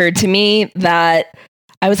just occurred to me that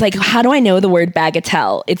I was like, how do I know the word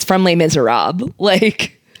bagatelle? It's from Les Miserables.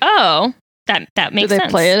 Like, Oh, that Did makes they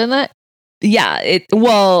sense. play it in that? yeah,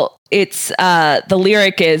 it's the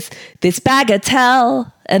lyric is this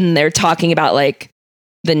bagatelle, and they're talking about like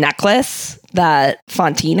the necklace that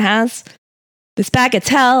Fantine has. This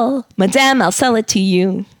bagatelle, madame, I'll sell it to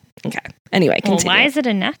you. Okay. Anyway, Well, continue. why is it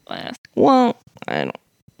a necklace? Well, I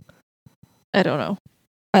I don't know.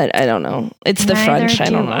 don't know. It's the Neither French. I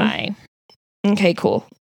do don't know. I. Okay, cool.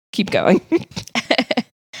 Keep going.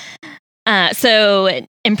 So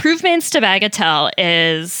improvements to Bagatelle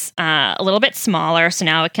is a little bit smaller, so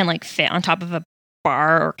now it can like fit on top of a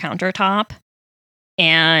bar or countertop,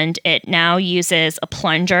 and it now uses a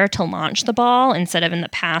plunger to launch the ball instead of in the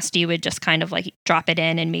past you would just kind of like drop it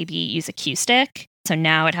in and maybe use a cue stick. So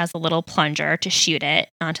now it has a little plunger to shoot it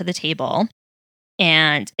onto the table.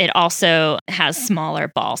 And it also has smaller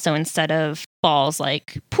balls. So instead of balls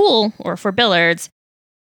like pool or for billiards,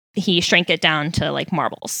 he shrank it down to like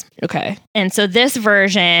marbles. Okay. And so this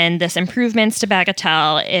version, this improvements to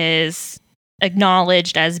Bagatelle, is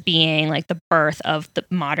acknowledged as being like the birth of the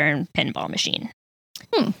modern pinball machine.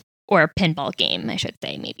 Or pinball game, I should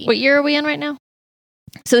say, maybe. What year are we in right now?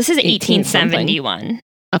 So this is 18 something. 1871.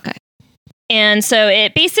 Okay. And so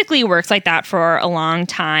it basically works like that for a long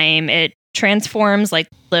time. It transforms like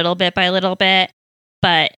little bit by little bit.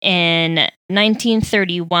 But in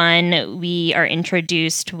 1931, we are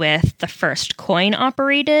introduced with the first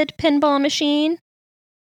coin-operated pinball machine.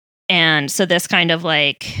 And so this kind of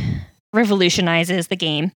like revolutionizes the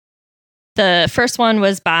game. The first one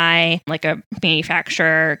was by like a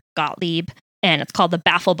manufacturer, Gottlieb, and it's called the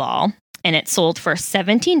Baffle Ball. And it sold for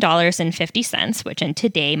 $17.50, which in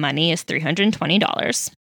today money is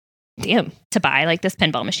 $320. Damn. To buy like this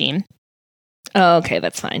pinball machine. Oh, okay,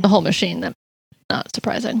 that's fine. The whole machine, that's not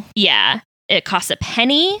surprising. Yeah. It costs a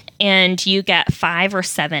penny and you get 5 or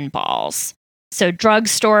 7 balls. So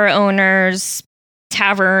drugstore owners,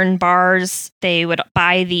 tavern bars, they would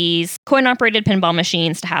buy these coin-operated pinball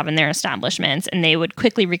machines to have in their establishments, and they would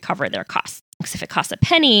quickly recover their costs. Because if it costs a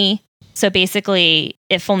penny, so basically,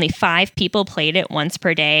 if only 5 people played it once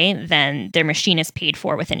per day, then their machine is paid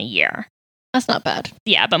for within a year. That's not bad.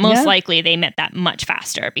 Yeah, but most likely they met that much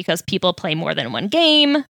faster because people play more than one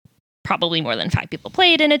game, probably more than 5 people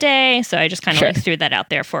played in a day. So I just kind of like threw that out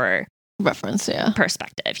there for reference,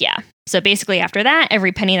 perspective. Yeah. So basically after that,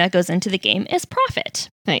 every penny that goes into the game is profit.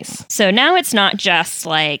 Nice. So now it's not just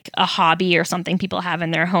like a hobby or something people have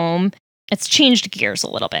in their home. It's changed gears a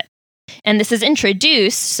little bit. And this is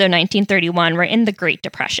introduced, so 1931, we're in the Great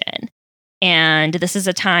Depression. And this is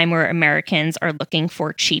a time where Americans are looking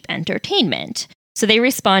for cheap entertainment. So they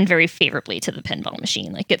respond very favorably to the pinball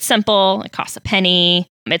machine. Like, it's simple, it costs a penny,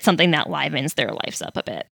 it's something that livens their lives up a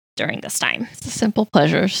bit during this time. It's the simple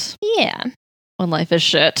pleasures. Yeah. When life is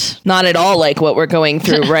shit. Not at all like what we're going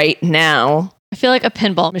through right now. I feel like a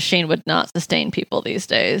pinball machine would not sustain people these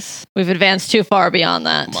days. We've advanced too far beyond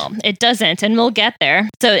that. Well, it doesn't, and we'll get there.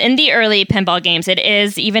 So in the early pinball games, it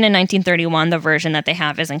is, even in 1931, the version that they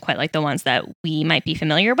have isn't quite like the ones that we might be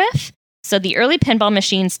familiar with. So the early pinball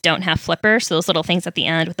machines don't have flippers, so those little things at the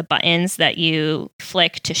end with the buttons that you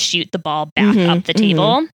flick to shoot the ball back up the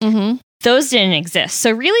table. Those didn't exist.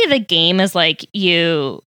 So really the game is like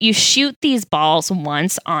you shoot these balls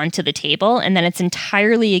once onto the table, and then it's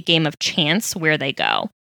entirely a game of chance where they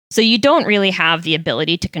go. So you don't really have the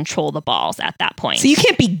ability to control the balls at that point. So you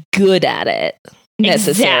can't be good at it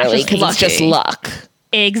necessarily because it's just luck.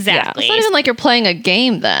 Exactly. It's not even like you're playing a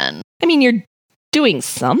game then. I mean, you're doing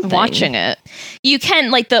something. Watching it. You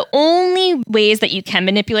can, like, the only ways that you can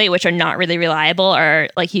manipulate, which are not really reliable, are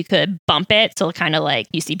like you could bump it. So kind of like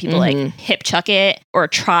you see people like hip chuck it or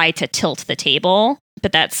try to tilt the table.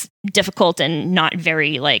 But that's difficult and not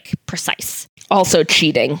very like precise. Also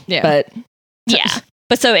cheating. Yeah. But yeah.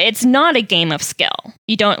 But so it's not a game of skill.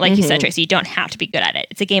 You don't, like you said, Tracy, you don't have to be good at it.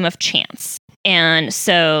 It's a game of chance. And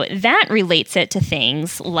so that relates it to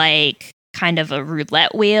things like kind of a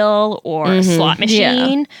roulette wheel or a slot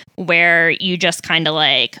machine where you just kind of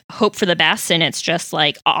like hope for the best, and it's just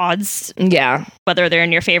like odds. Yeah. Whether they're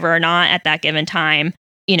in your favor or not at that given time,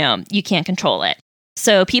 you know, you can't control it.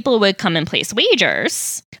 So people would come and place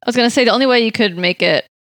wagers. I was going to say the only way you could make it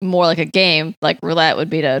more like a game, like roulette, would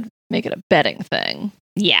be to make it a betting thing.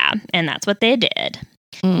 Yeah, and that's what they did.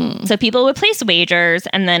 So people would place wagers,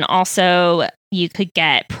 and then also you could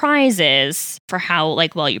get prizes for how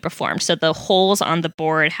like well you performed. So the holes on the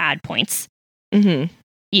board had points.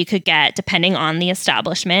 You could get, depending on the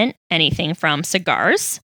establishment, anything from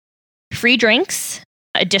cigars, free drinks,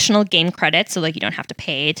 additional game credits, so like you don't have to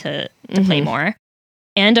pay to play more,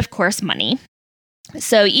 and of course money.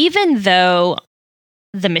 So even though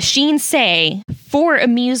the machines say for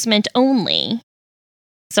amusement only,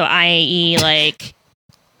 so i.e. like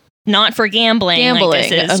not for gambling like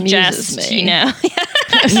this is just me. You know.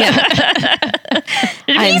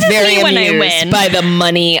 I'm very amused by the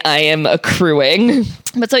money I am accruing.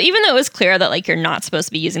 But so even though it was clear that like you're not supposed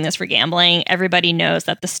to be using this for gambling, everybody knows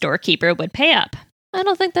that the storekeeper would pay up. I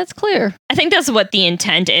don't think that's clear. I think that's what the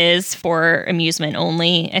intent is for amusement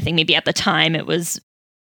only. I think maybe at the time it was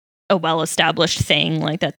a well-established thing,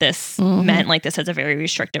 like that this meant like this has a very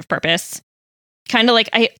restrictive purpose. Kind of like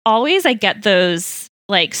I get those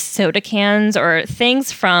like soda cans or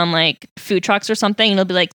things from like food trucks or something, and it'll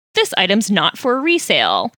be like, this item's not for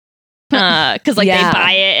resale. Because like they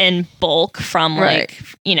buy it in bulk from like,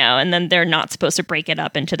 you know, and then they're not supposed to break it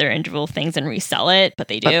up into their individual things and resell it, but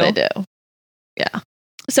they do. Yeah.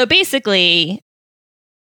 So basically,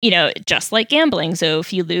 you know, just like gambling. So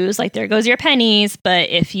if you lose, like there goes your pennies. But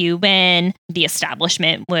if you win, the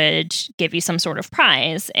establishment would give you some sort of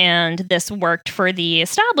prize. And this worked for the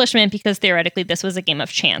establishment because theoretically this was a game of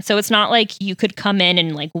chance. So it's not like you could come in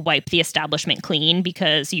and like wipe the establishment clean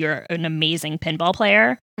because you're an amazing pinball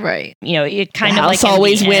player. Right. You know, it kind of like the house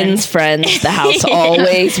always wins, friends. The house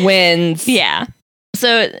always wins. Yeah.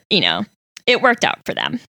 So, you know, it worked out for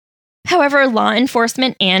them. However, law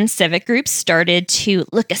enforcement and civic groups started to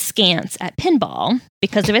look askance at pinball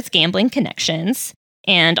because of its gambling connections,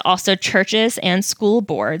 and also churches and school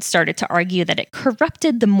boards started to argue that it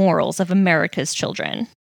corrupted the morals of America's children.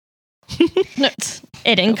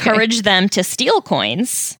 It encouraged them to steal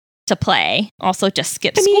coins to play, also just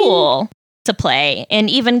skip school to play, and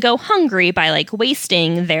even go hungry by like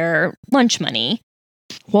wasting their lunch money.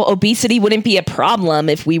 Well, obesity wouldn't be a problem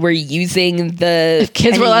if we were using the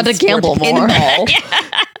kids were allowed to gamble more.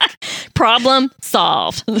 Problem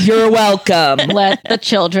solved. You're welcome. Let the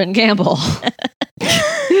children gamble.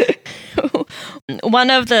 One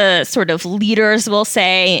of the sort of leaders, we'll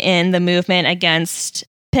say, in the movement against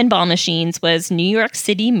pinball machines was New York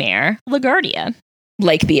City Mayor LaGuardia.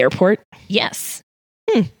 Like the airport? Yes.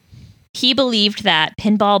 He believed that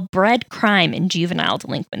pinball bred crime and juvenile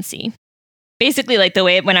delinquency. Basically, like the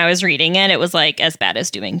way when I was reading it, it was like as bad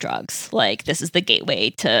as doing drugs. Like this is the gateway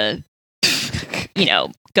to,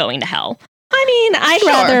 going to hell. I mean, I'd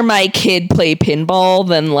rather my kid play pinball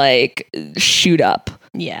than like shoot up.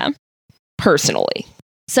 Yeah. Personally.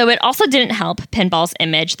 So it also didn't help pinball's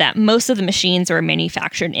image that most of the machines were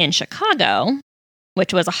manufactured in Chicago,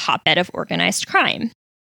 which was a hotbed of organized crime.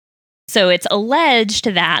 So it's alleged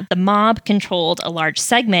that the mob controlled a large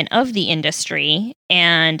segment of the industry,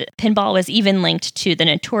 and pinball was even linked to the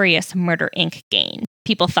notorious Murder, Inc. gang.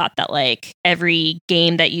 People thought that like every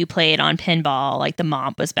game that you played on pinball, like the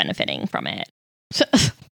mob was benefiting from it.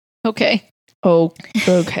 Okay. Oh,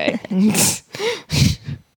 okay.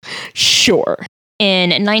 Sure. In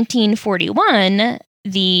 1941,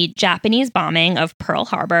 the Japanese bombing of Pearl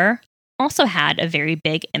Harbor also had a very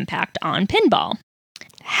big impact on pinball.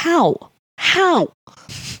 How?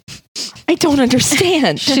 I don't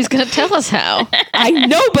understand. She's going to tell us how. I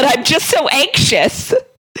know, but I'm just so anxious.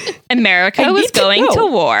 America was going to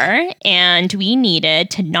war, and we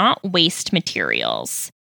needed to not waste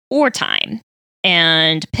materials or time.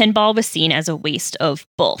 And pinball was seen as a waste of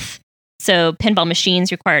both. So pinball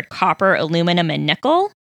machines required copper, aluminum, and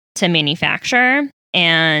nickel to manufacture.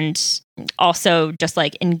 And also just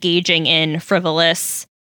like engaging in frivolous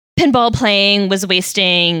pinball playing was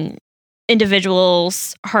wasting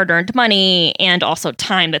individuals' hard-earned money and also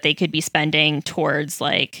time that they could be spending towards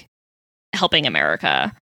like helping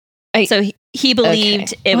America. So he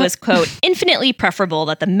believed it was, quote, infinitely preferable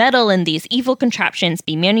that the metal in these evil contraptions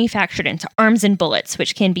be manufactured into arms and bullets,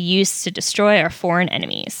 which can be used to destroy our foreign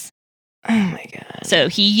enemies. Oh my God. So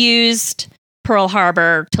he used Pearl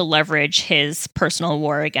Harbor to leverage his personal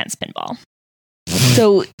war against pinball.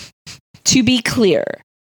 So to be clear,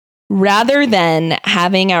 rather than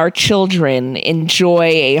having our children enjoy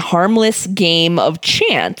a harmless game of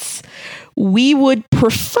chance, we would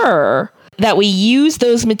prefer that we use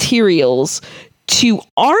those materials to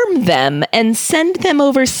arm them and send them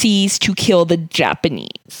overseas to kill the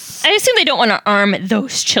Japanese. I assume they don't want to arm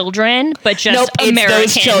those children, but just Americans.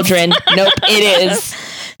 It's those children. Nope, it is.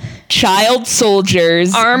 Child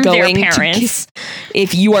soldiers arm going their parents.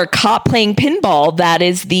 If you are caught playing pinball, that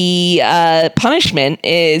is the punishment,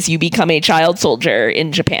 is you become a child soldier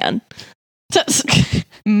in Japan.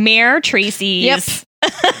 Mayor Tracy's. Yep.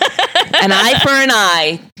 An eye for an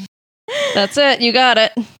eye. That's it. You got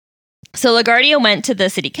it. So LaGuardia went to the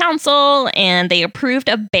city council and they approved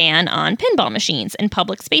a ban on pinball machines in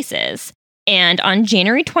public spaces. And on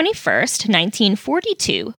January 21st,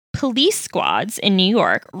 1942, police squads in New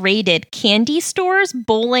York raided candy stores,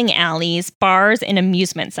 bowling alleys, bars, and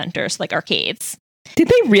amusement centers like arcades. Did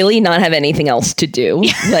they really not have anything else to do?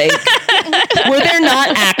 Like, were there not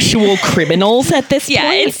actual criminals at this point?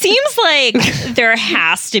 Yeah, it seems like there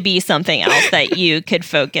has to be something else that you could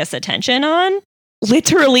focus attention on.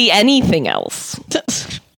 Literally anything else.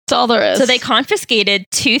 That's all there is. So they confiscated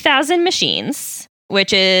 2,000 machines,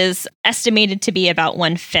 which is estimated to be about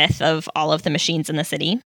 1/5 of all of the machines in the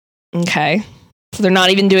city. Okay. So they're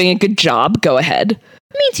not even doing a good job. Go ahead.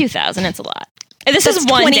 I mean, 2,000, it's a lot. And this is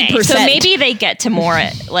one 20%. Day, so maybe they get to more,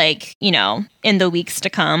 like, in the weeks to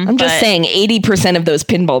come. I'm just saying 80% of those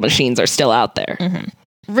pinball machines are still out there.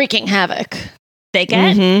 Mm-hmm. Wreaking havoc. They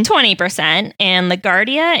get 20%, and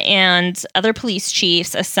LaGuardia and other police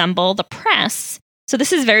chiefs assemble the press. So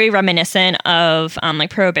this is very reminiscent of like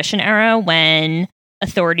Prohibition era, when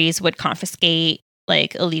authorities would confiscate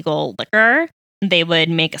like illegal liquor. They would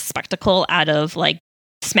make a spectacle out of like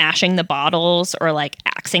smashing the bottles or like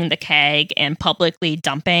axing the keg and publicly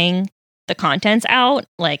dumping the contents out,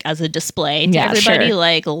 like as a display to everybody. Sure.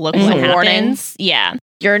 Like, look what happens. Yeah.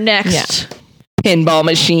 You're next. Yeah. Pinball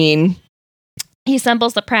machine. He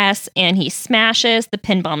assembles the press and he smashes the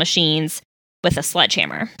pinball machines with a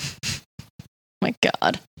sledgehammer. My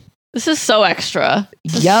God. This is so extra.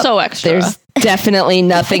 Yep. So extra. There's definitely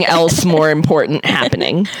nothing else more important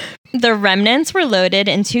happening. The remnants were loaded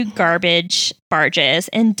into garbage barges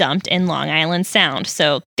and dumped in Long Island Sound.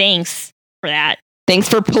 So thanks for that. Thanks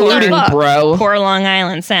for polluting, bro. Poor Long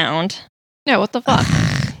Island Sound. Yeah, what the fuck?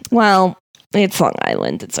 Well, It's Long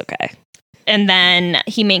Island. It's okay. And then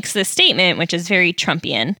he makes this statement, which is very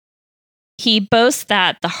Trumpian. He boasts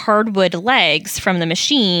that the hardwood legs from the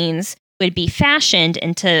machines would be fashioned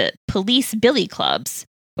into police billy clubs,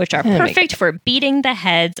 which are perfect for beating the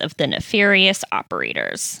heads of the nefarious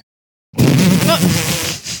operators.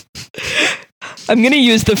 I'm going to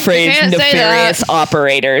use the phrase nefarious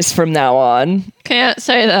operators from now on. Can't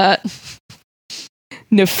say that.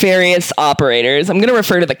 Nefarious operators. I'm going to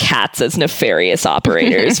refer to the cats as nefarious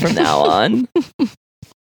operators from now on.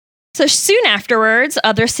 So soon afterwards,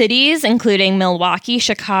 other cities, including Milwaukee,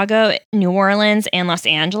 Chicago, New Orleans, and Los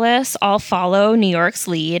Angeles, all follow New York's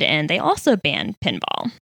lead, and they also ban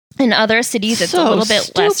pinball. In other cities, it's a little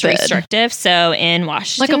bit less restrictive. So in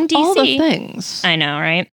Washington, D.C. all the things. I know,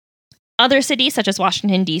 right? Other cities, such as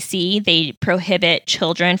Washington, D.C., they prohibit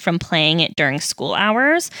children from playing it during school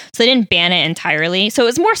hours. So they didn't ban it entirely. So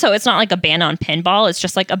it's more so, it's not like a ban on pinball. It's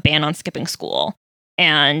just like a ban on skipping school.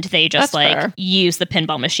 And they just use the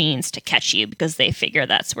pinball machines to catch you because they figure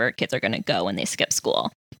that's where kids are going to go when they skip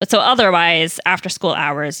school. But so otherwise, after school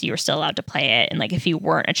hours, you were still allowed to play it. And like if you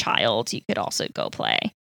weren't a child, you could also go play.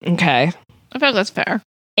 Okay. I feel like that's fair.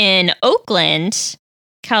 In Oakland,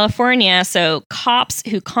 California, so cops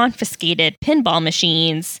who confiscated pinball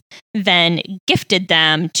machines then gifted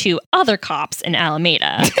them to other cops in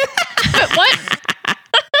Alameda. What?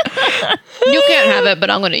 You can't have it, but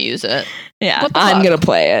I'm going to use it. Yeah. I'm going to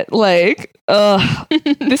play it. Like,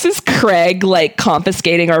 this is Craig, like,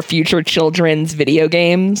 confiscating our future children's video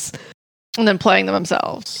games. And then playing them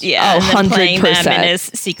themselves. Yeah. Oh, and then 100%. playing them in his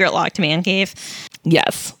secret locked man cave.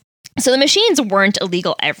 Yes. So the machines weren't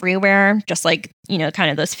illegal everywhere, just like, you know, kind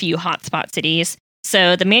of those few hotspot cities.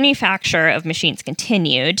 So the manufacture of machines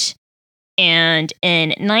continued. And in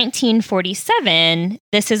 1947,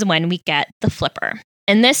 this is when we get the flipper.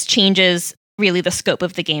 And this changes really the scope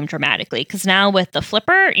of the game dramatically, because now with the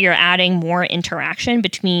flipper, you're adding more interaction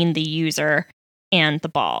between the user and the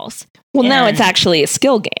balls. Well, now it's actually a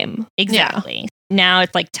skill game. Exactly. Yeah. Now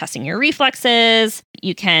it's like testing your reflexes.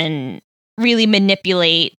 You can really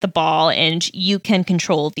manipulate the ball and you can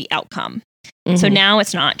control the outcome. Mm-hmm. So now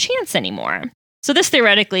it's not chance anymore. So this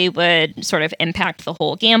theoretically would sort of impact the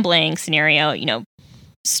whole gambling scenario. You know,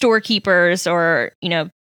 storekeepers or, you know,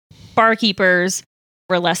 barkeepers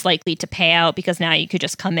were less likely to pay out because now you could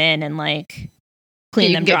just come in and like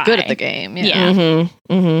clean them dry. Get good at the game. Yeah.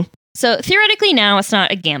 Mm-hmm. Mm-hmm. So theoretically now it's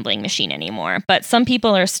not a gambling machine anymore, but some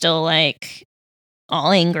people are still like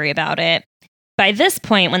all angry about it. By this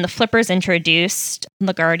point, when the flippers introduced,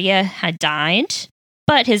 LaGuardia had died,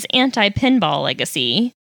 but his anti-pinball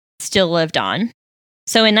legacy still lived on.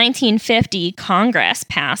 So in 1950, Congress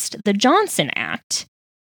passed the Johnson Act,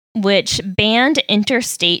 which banned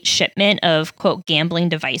interstate shipment of, quote, gambling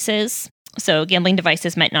devices. So gambling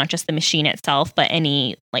devices meant not just the machine itself, but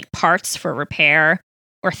any like parts for repair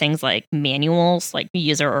or things like manuals, like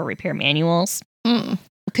user or repair manuals.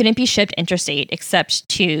 Couldn't be shipped interstate except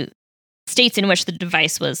to states in which the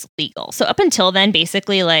device was legal. So up until then,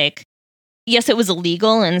 basically, like, yes, it was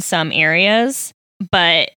illegal in some areas,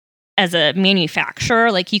 but as a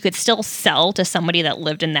manufacturer, like, you could still sell to somebody that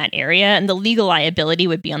lived in that area, and the legal liability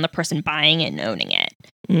would be on the person buying it and owning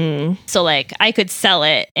it. So, like, I could sell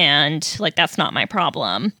it, and, like, that's not my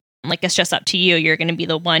problem. Like, it's just up to you. You're going to be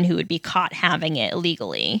the one who would be caught having it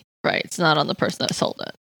illegally. Right. It's not on the person that sold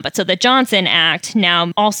it. But so the Johnson Act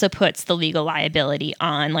now also puts the legal liability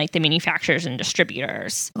on like the manufacturers and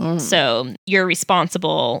distributors. So you're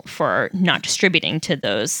responsible for not distributing to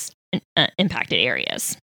those impacted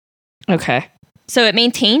areas. Okay. So it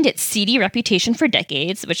maintained its seedy reputation for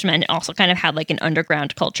decades, which meant it also kind of had like an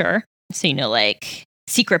underground culture. So, you know, like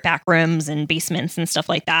secret back rooms and basements and stuff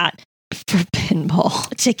like that. For pinball.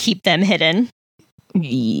 To keep them hidden.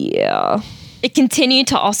 Yeah. It continued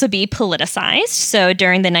to also be politicized. So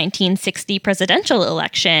during the 1960 presidential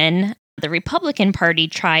election, the Republican Party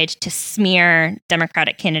tried to smear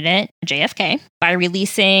Democratic candidate JFK by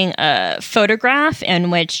releasing a photograph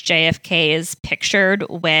in which JFK is pictured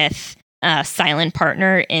with a silent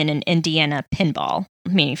partner in an Indiana pinball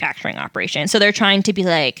manufacturing operation. So they're trying to be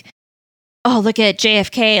like, oh, look at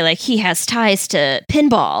JFK, like he has ties to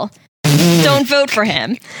pinball. Don't vote for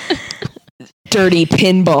him. Dirty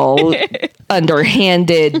pinball,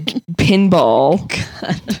 underhanded pinball.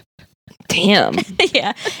 God. Damn.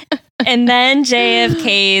 Yeah. And then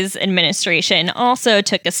JFK's administration also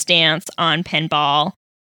took a stance on pinball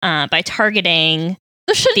by targeting.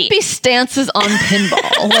 There shouldn't be stances on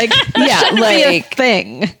pinball. Like, yeah, shouldn't like be a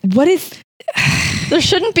thing. What is? There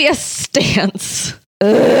shouldn't be a stance.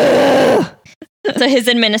 So his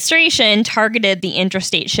administration targeted the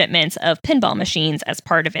interstate shipments of pinball machines as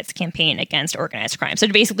part of its campaign against organized crime. So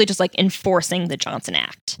basically just like enforcing the Johnson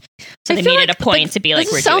Act. So they made it a point to be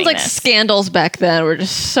like, we're sounds doing like this. scandals back then were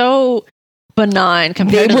just so benign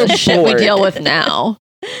compared to the shit we deal with now.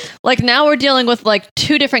 Like now we're dealing with like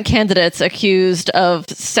 2 different candidates accused of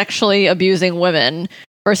sexually abusing women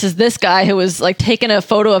versus this guy who was like taking a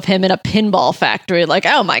photo of him in a pinball factory. Like,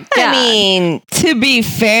 oh my God. I mean, to be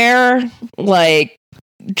fair, like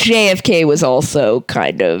JFK was also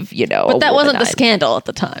kind of, But that wasn't the scandal at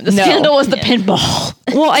the time. The No. scandal was the pinball.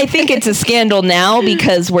 Well, I think it's a scandal now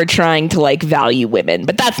because we're trying to like value women,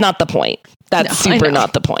 but that's not the point. That's No, I super know.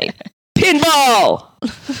 not the point. Pinball!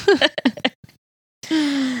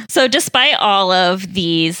 So despite all of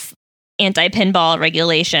these anti-pinball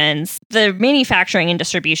regulations, the manufacturing and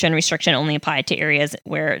distribution restriction only applied to areas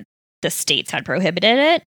where the states had prohibited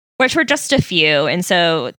it, which were just a few. And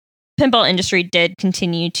so pinball industry did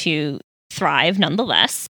continue to thrive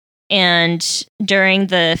nonetheless. And during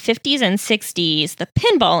the 50s and 60s, the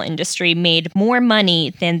pinball industry made more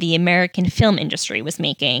money than the American film industry was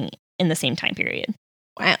making in the same time period.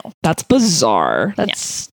 Wow. That's bizarre.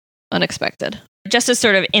 That's unexpected. Just to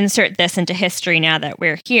sort of insert this into history now that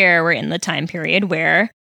we're here, we're in the time period where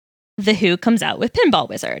The Who comes out with Pinball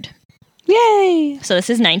Wizard. Yay! So this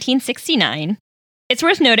is 1969. It's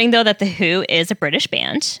worth noting, though, that The Who is a British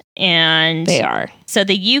band. And They are. so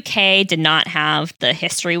the UK did not have the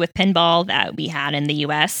history with pinball that we had in the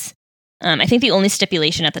US. I think the only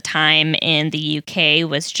stipulation at the time in the UK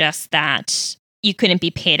was just that you couldn't be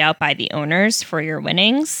paid out by the owners for your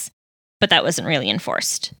winnings, but that wasn't really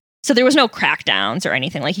enforced. So there was no crackdowns or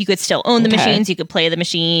anything. Like you could still own the Okay. machines, you could play the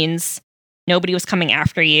machines. Nobody was coming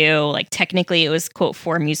after you. Like technically it was, quote,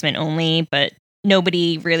 for amusement only, but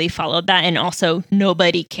nobody really followed that. And also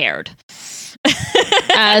nobody cared.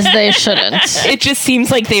 As they shouldn't. It just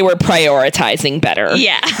seems like they were prioritizing better.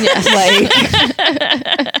 Yeah.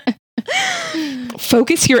 Like,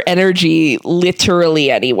 focus your energy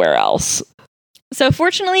literally anywhere else. So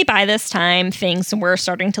fortunately, by this time, things were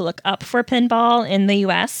starting to look up for pinball in the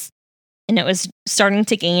US, and it was starting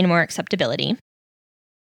to gain more acceptability.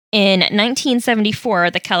 In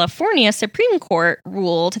 1974, the California Supreme Court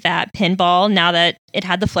ruled that pinball, now that it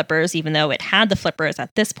had the flippers, even though it had the flippers at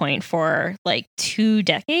this point for like 2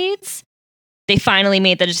 decades, they finally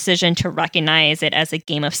made the decision to recognize it as a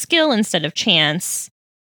game of skill instead of chance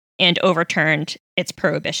and overturned its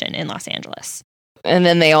prohibition in Los Angeles. And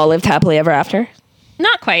then they all lived happily ever after?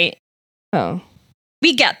 Not quite. Oh.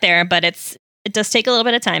 We get there, but it does take a little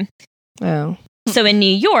bit of time. Oh. So in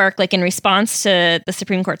New York, like in response to the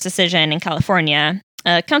Supreme Court's decision in California,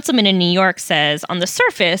 a councilman in New York says, on the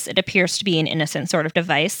surface, it appears to be an innocent sort of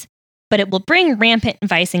device, but it will bring rampant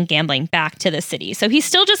vice and gambling back to the city. So he's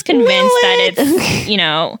still just convinced that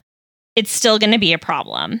it's, it's still going to be a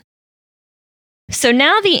problem. So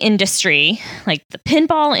now the industry, like the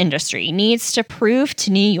pinball industry, needs to prove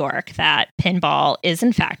to New York that pinball is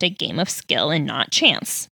in fact a game of skill and not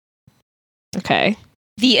chance. Okay.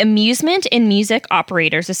 The Amusement and Music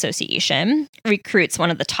Operators Association recruits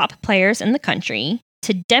one of the top players in the country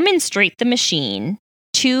to demonstrate the machine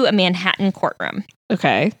to a Manhattan courtroom.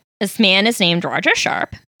 Okay. This man is named Roger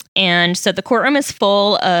Sharp. And so the courtroom is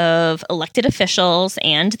full of elected officials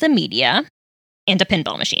and the media and a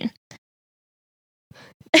pinball machine.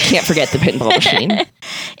 Can't forget the pinball machine.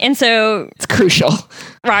 And so It's crucial.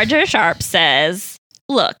 Roger Sharp says,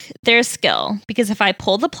 look, there's skill, because if I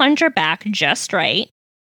pull the plunger back just right,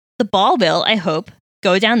 the ball will, I hope,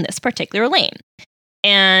 go down this particular lane.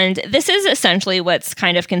 And this is essentially what's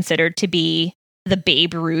kind of considered to be the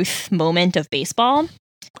Babe Ruth moment of baseball.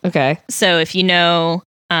 Okay. So if you know,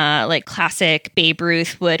 like classic Babe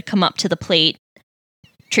Ruth would come up to the plate.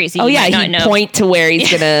 Tracy, Oh, you yeah. might not He'd know. point to where he's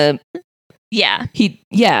going to. Yeah.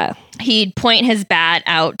 Yeah. He'd point his bat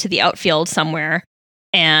out to the outfield somewhere,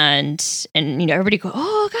 and everybody go,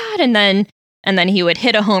 oh God, and then he would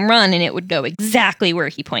hit a home run and it would go exactly where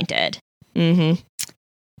he pointed. Mm-hmm.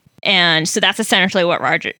 And so that's essentially what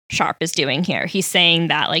Roger Sharp is doing here. He's saying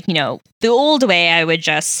that, like, the old way I would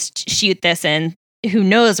just shoot this and who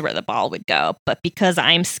knows where the ball would go, but because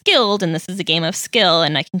I'm skilled and this is a game of skill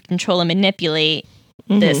and I can control and manipulate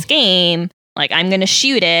this game, like, I'm going to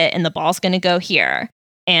shoot it and the ball's going to go here.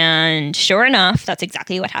 And sure enough, that's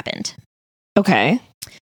exactly what happened. Okay.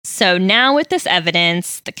 So now with this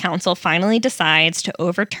evidence, the council finally decides to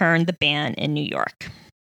overturn the ban in New York.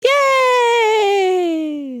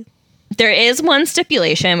 Yay! There is one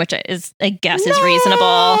stipulation, which is, I guess, is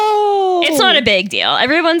reasonable. It's not a big deal.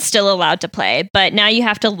 Everyone's still allowed to play, but now you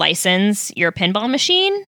have to license your pinball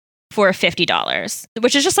machine for $50,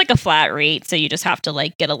 which is just like a flat rate. So you just have to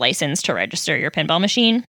like get a license to register your pinball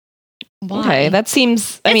machine. Why? Okay, that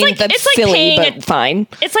seems. I mean, that's silly, but fine.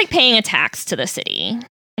 It's like paying a tax to the city,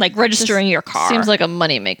 like registering your car. Seems like a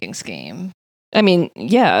money-making scheme. I mean,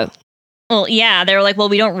 yeah. Well, yeah, they were like, well,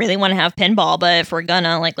 we don't really want to have pinball, but if we're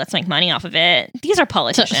gonna, like, let's make money off of it. These are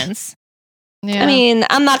politicians. Yeah. I mean,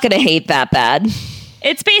 I'm not going to hate that bad.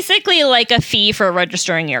 It's basically like a fee for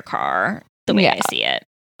registering your car, the way I see it.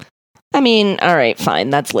 I mean, all right,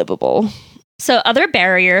 fine. That's livable. So other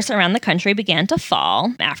barriers around the country began to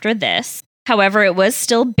fall after this. However, it was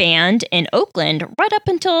still banned in Oakland right up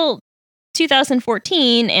until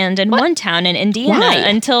 2014 and in one town in Indiana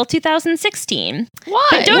until 2016. Why?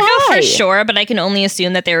 I don't know for sure, but I can only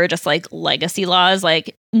assume that they were just like legacy laws.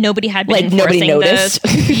 Like nobody had been enforcing those.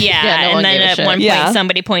 Yeah, no and then at one point Yeah.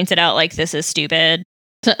 somebody pointed out like this is stupid.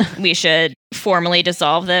 We should formally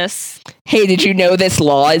dissolve this. Hey, did you know this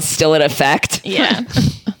law is still in effect? Yeah.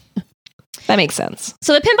 That makes sense.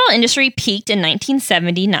 So the pinball industry peaked in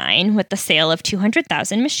 1979 with the sale of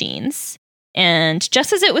 200,000 machines. And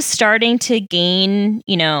just as it was starting to gain,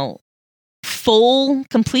 you know, full,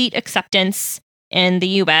 complete acceptance in the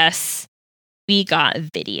US, we got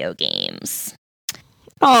video games.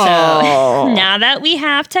 Oh. So now that we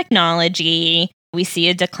have technology, we see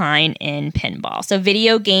a decline in pinball. So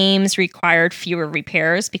video games required fewer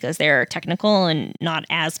repairs because they're technical and not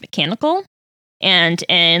as mechanical. And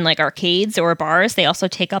in like arcades or bars, they also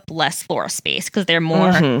take up less floor space because they're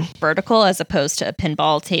more vertical as opposed to a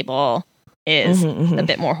pinball table is a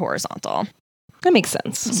bit more horizontal. That makes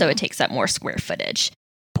sense. So it takes up more square footage.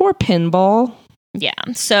 Poor pinball. Yeah.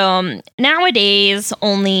 So nowadays,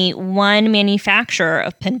 only one manufacturer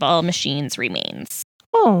of pinball machines remains.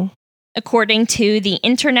 Oh. According to the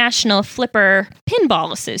International Flipper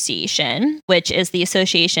Pinball Association, which is the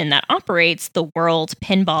association that operates the World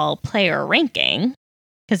Pinball Player Ranking,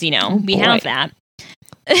 because, you know, we have that.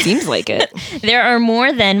 Seems like it. There are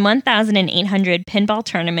more than 1,800 pinball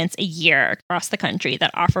tournaments a year across the country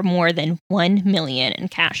that offer more than $1 million in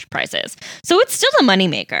cash prizes. So it's still a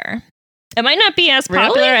moneymaker. It might not be as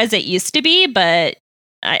popular as it used to be, but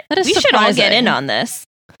we should all get in on this.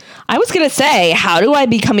 I was going to say, how do I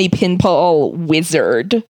become a pinball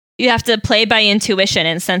wizard? You have to play by intuition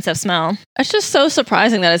and sense of smell. It's just so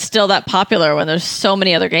surprising that it's still that popular when there's so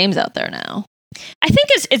many other games out there now. I think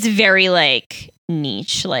it's very like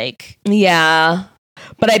niche, like Yeah.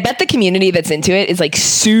 But I bet the community that's into it is like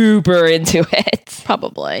super into it.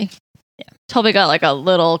 Probably. Yeah. Probably got like a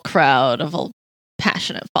little crowd of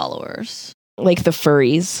passionate followers. Like the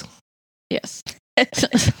furries. Yes.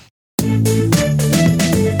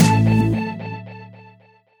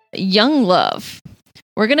 Young Love.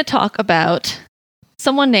 We're going to talk about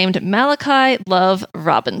someone named Malachi Love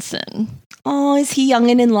Robinson. Oh, is he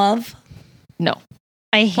young and in love? No.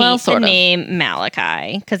 I hate the name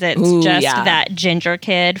Malachi because it's that ginger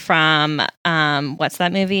kid from what's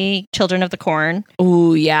that movie? Children of the Corn.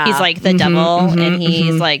 Oh yeah, he's like the devil, and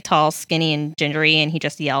he's like tall, skinny, and gingery, and he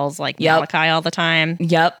just yells like Malachi all the time.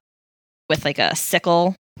 Yep, with like a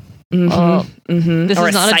sickle. This or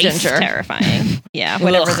is not a ginger. Terrifying. Yeah,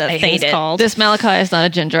 whatever the thing's called. This Malachi is not a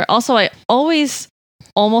ginger. Also, I always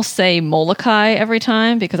almost say Molokai every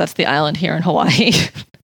time because that's the island here in Hawaii.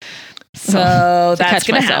 So that's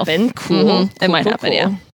going to happen. Cool. It might happen,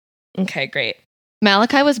 yeah. Okay, great.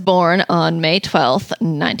 Malachi was born on May 12th,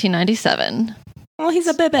 1997. Oh, he's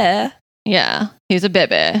a baby. Yeah, he's a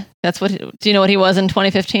baby. That's what. Do you know what he was in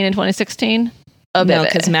 2015 and 2016? A baby. No,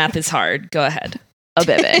 because math is hard. Go ahead. A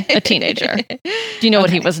baby, a teenager. Do you know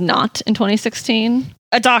what he was not in 2016?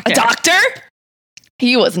 A doctor. A doctor?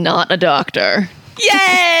 He was not a doctor.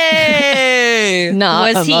 Yay!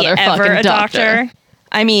 Not was a he ever a doctor?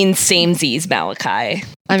 I mean, samesies, Malachi.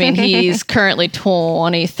 I mean, he's currently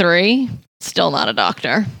 23. Still not a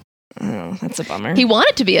doctor. Oh, that's a bummer. He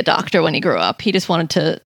wanted to be a doctor when he grew up. He just wanted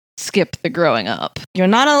to skip the growing up. You're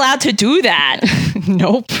not allowed to do that.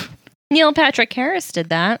 Nope. Neil Patrick Harris did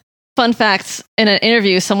that. Fun facts, in an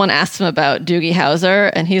interview, someone asked him about Doogie Howser,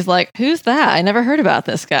 and he's like, who's that? I never heard about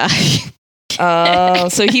this guy. Oh,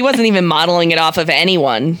 so he wasn't even modeling it off of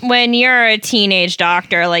anyone. When you're a teenage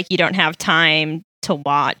doctor, like you don't have time to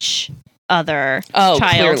watch other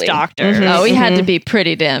child doctors. Oh, he had to be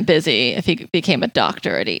pretty damn busy if he became a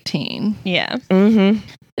doctor at 18. Yeah.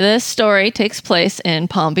 This story takes place in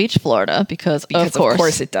Palm Beach, Florida, because of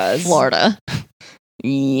course it does. Florida.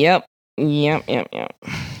 Yep.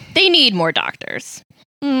 They need more doctors.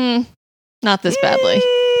 Not this badly.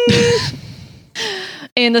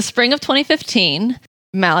 In the spring of 2015,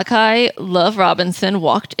 Malachi Love Robinson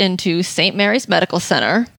walked into St. Mary's Medical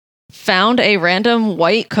Center found a random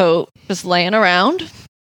white coat just laying around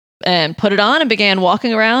and put it on and began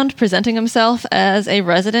walking around presenting himself as a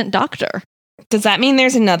resident doctor. Does that mean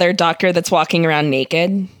there's another doctor that's walking around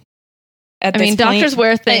naked? I mean, doctors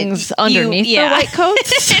wear things underneath their white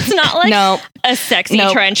coats. It's not like a sexy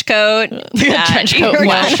trench coat. Trench coat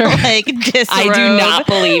washer. Like disrobe. I do not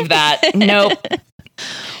believe that. Nope.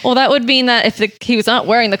 Well, that would mean that if he was not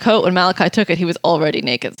wearing the coat when Malachi took it, he was already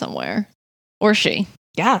naked somewhere. Or she.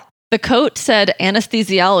 Yeah. The coat said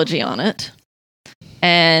anesthesiology on it.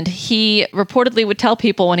 And he reportedly would tell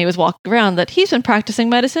people when he was walking around that he's been practicing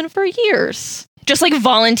medicine for years. Just like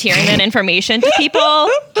volunteering that information to people.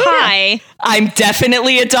 Hi. I'm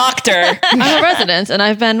definitely a doctor. I'm a resident and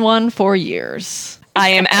I've been one for years. I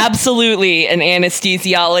am absolutely an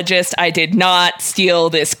anesthesiologist. I did not steal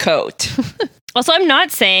this coat. Also, I'm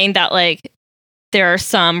not saying that like there are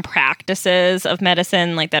some practices of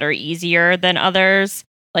medicine like that are easier than others.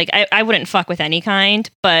 Like I wouldn't fuck with any kind,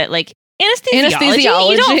 but like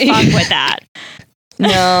anesthesiology. You don't fuck with that.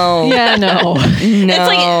 No. Yeah, no. It's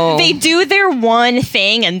like they do their one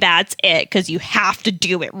thing and that's it because you have to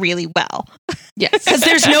do it really well. Yes. Because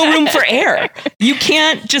there's no room for error. You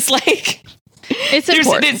can't just like... It's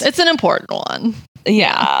important. It's an important one.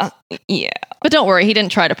 Yeah. Yeah. But don't worry, he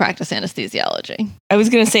didn't try to practice anesthesiology. I was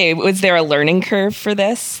going to say, was there a learning curve for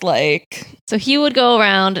this? Like... So he would go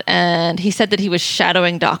around and he said that he was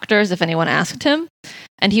shadowing doctors if anyone asked him.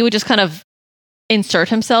 And he would just kind of insert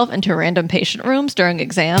himself into random patient rooms during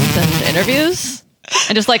exams and interviews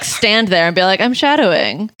and just like stand there and be like, I'm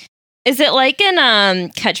shadowing. Is it like in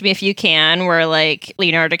Catch Me If You Can where like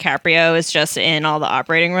Leonardo DiCaprio is just in all the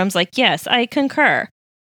operating rooms like, yes, I concur.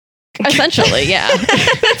 Essentially, yeah.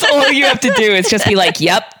 That's all you have to do is just be like,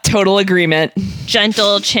 yep, total agreement.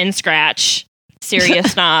 Gentle chin scratch,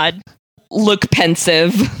 serious nod. Look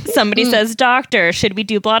pensive. Somebody says, doctor, should we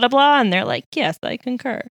do blah, blah, blah? And they're like, yes, I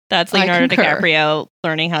concur. That's Leonardo DiCaprio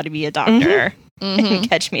learning how to be a doctor. Mm-hmm.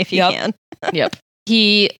 Catch Me If You Can. Yep.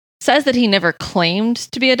 He says that he never claimed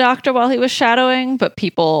to be a doctor while he was shadowing, but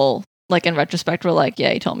people, like in retrospect, were like,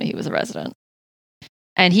 yeah, he told me he was a resident.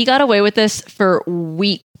 And he got away with this for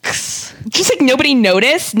weeks. Just like nobody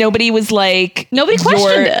noticed. Nobody was like... Nobody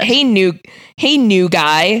questioned it. Hey, new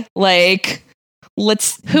guy. Like,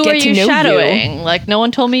 let's Who get are to you know shadowing? you. Like, no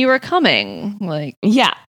one told me you were coming. Like,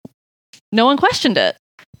 yeah. No one questioned it.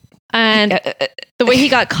 And the way he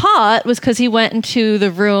got caught was because he went into the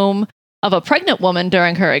room of a pregnant woman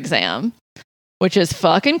during her exam, which is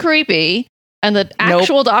fucking creepy. And the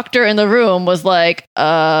actual doctor in the room was like,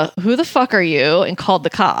 who the fuck are you? And called the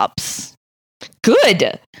cops.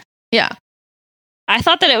 Good. Yeah. I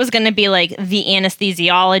thought that it was going to be like the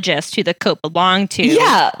anesthesiologist who the coat belonged to.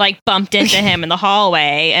 Yeah. Like bumped into him in the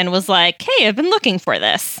hallway and was like, hey, I've been looking for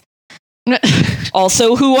this.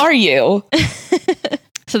 Also, who are you?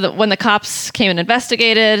 So that when the cops came and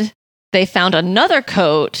investigated, they found another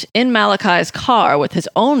coat in Malachi's car with his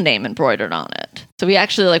own name embroidered on it. So he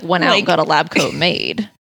actually like went out and got a lab coat made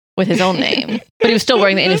with his own name. But he was still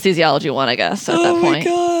wearing the anesthesiology one, I guess, at that point. Oh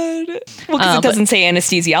my God. Well, because it doesn't say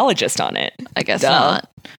anesthesiologist on it. I guess not.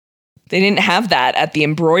 They didn't have that at the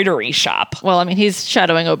embroidery shop. Well, I mean, he's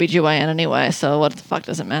shadowing OBGYN anyway, so what the fuck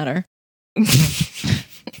does it matter?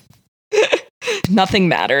 Nothing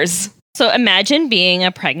matters. So imagine being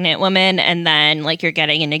a pregnant woman and then like you're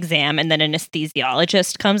getting an exam and then an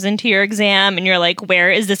anesthesiologist comes into your exam and you're like,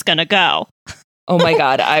 where is this going to go? Oh my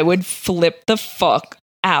God, I would flip the fuck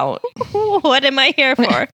out. What am I here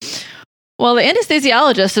for? Well, the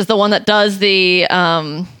anesthesiologist is the one that does the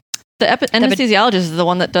anesthesiologist is the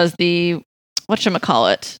one that does the,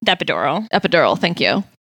 whatchamacallit? Epidural. Epidural, thank you.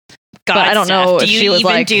 God, but I don't know if she was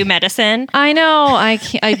even like, do medicine? I know, I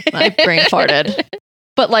brain farted.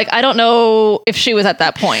 But like, I don't know if she was at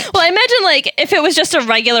that point. Well, I imagine like if it was just a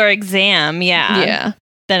regular exam, yeah.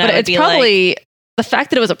 Then but it's probably the fact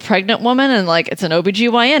that it was a pregnant woman and like it's an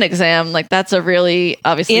OBGYN exam, like that's a really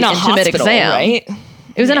obviously in a intimate hospital, exam. Right?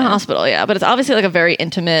 It was in a hospital, yeah, but it's obviously like a very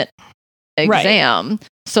intimate exam. Right.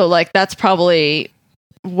 So like that's probably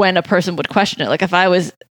when a person would question it. Like if I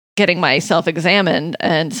was getting myself examined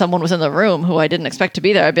and someone was in the room who I didn't expect to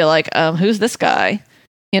be there, I'd be like, who's this guy?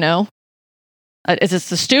 You know? Is this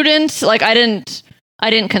the student? Like I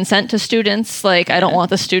didn't consent to students. Like I don't want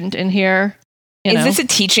the student in here. Is this a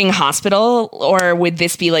teaching hospital or would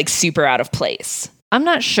this be like super out of place? I'm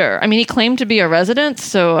not sure. I mean, he claimed to be a resident,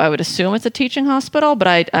 so I would assume it's a teaching hospital, but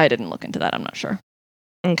I didn't look into that. I'm not sure.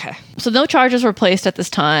 Okay. So no charges were placed at this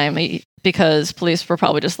time because police were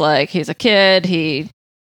probably just like, he's a kid. He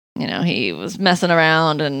was messing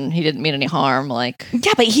around and he didn't mean any harm. Like,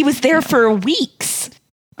 yeah, but he was there for weeks.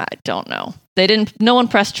 I don't know. No one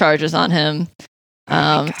pressed charges on him.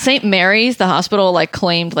 St. Mary's, the hospital, like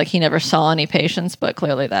claimed like he never saw any patients, but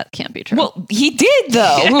clearly that can't be true. Well, he did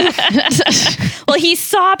though. Well, he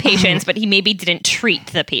saw patients, but he maybe didn't treat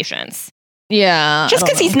the patients. Yeah. Just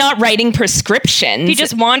because he's not writing prescriptions. He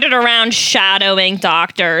just wandered around shadowing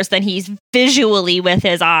doctors. Then he's visually with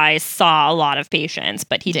his eyes saw a lot of patients,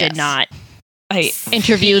 but he did not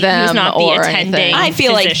interview them. He was not or the attending. anything. I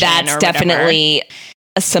feel like that's definitely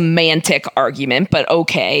a semantic argument, but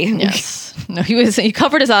okay. Yes. No, he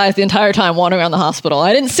covered his eyes the entire time wandering around the hospital.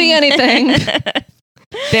 I didn't see anything.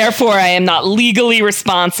 Therefore, I am not legally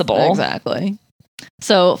responsible. Exactly.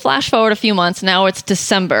 So flash forward a few months. Now it's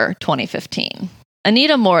December 2015.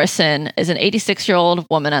 Anita Morrison is an 86-year-old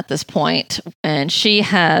woman at this point, and she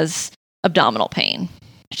has abdominal pain.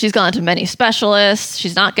 She's gone to many specialists.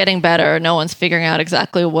 She's not getting better. No one's figuring out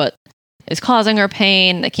exactly what is causing her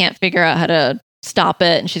pain. They can't figure out how to stop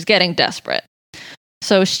it, and she's getting desperate.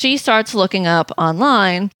 So she starts looking up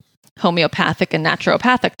online homeopathic and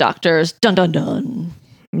naturopathic doctors. Dun dun dun.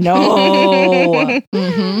 No.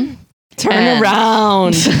 Turn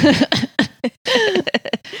around.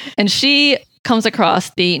 And she comes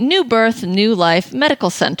across the New Birth, New Life Medical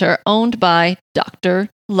Center owned by Dr.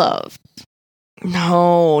 Love.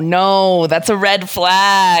 No, that's a red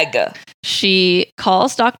flag. She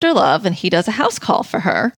calls Dr. Love and he does a house call for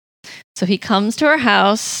her. So he comes to her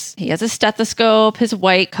house, he has a stethoscope, his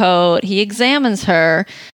white coat, he examines her,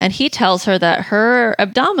 and he tells her that her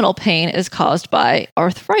abdominal pain is caused by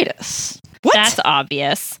arthritis. What? That's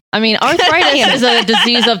obvious. I mean, arthritis is a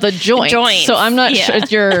disease of the joint. So I'm not sure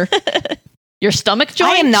it's your stomach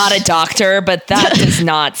joint. I am not a doctor, but that does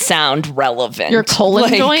not sound relevant. Your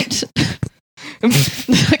colon joint.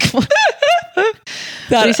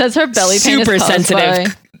 But he says her belly pain is caused by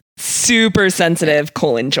super sensitive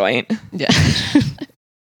colon joint. Yeah.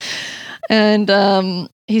 And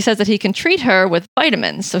he says that he can treat her with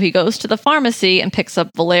vitamins. So he goes to the pharmacy and picks up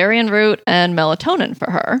valerian root and melatonin for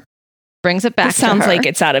her. Brings it back to her. Sounds like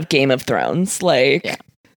it's out of Game of Thrones. Like, yeah.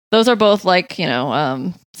 Those are both like,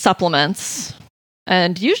 supplements.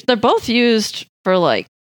 And they're both used for like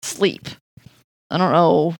sleep. I don't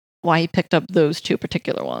know why he picked up those two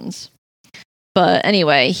particular ones. But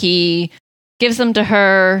anyway, he gives them to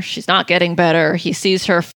her. She's not getting better. He sees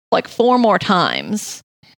her like 4 more times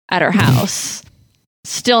at her house.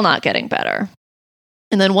 Still not getting better.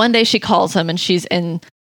 And then one day she calls him and she's in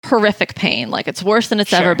horrific pain. Like it's worse than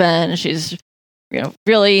it's ever been. She's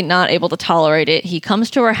really not able to tolerate it. He comes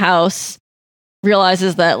to her house,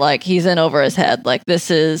 realizes that like he's in over his head. Like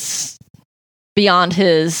this is beyond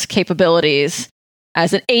his capabilities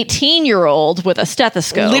as an 18-year-old with a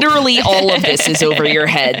stethoscope. Literally all of this is over your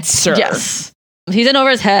head, sir. Yes. He's in over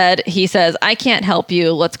his head. He says, I can't help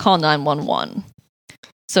you. Let's call 911.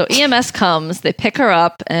 So EMS comes, they pick her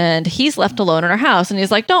up, and he's left alone in her house. And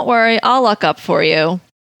he's like, don't worry, I'll look up for you.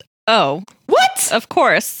 Oh. What? Of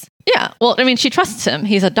course. Yeah. Well, I mean, she trusts him.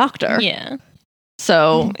 He's a doctor. Yeah.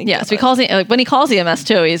 So, so when he calls EMS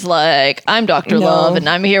too, he's like, I'm Dr. Love, and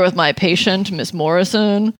I'm here with my patient, Miss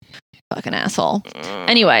Morrison. Fucking asshole.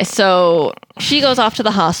 Anyway, so she goes off to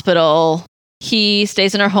the hospital. He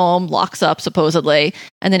stays in her home, locks up supposedly,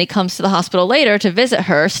 and then he comes to the hospital later to visit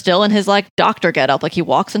her, still in his like doctor getup. Like he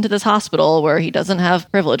walks into this hospital where he doesn't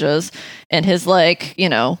have privileges, and his like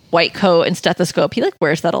white coat and stethoscope. He like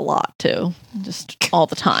wears that a lot too, just all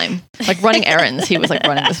the time. Like running errands, he was like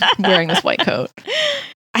wearing this white coat.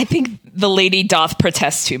 I think the lady doth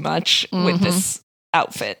protest too much with this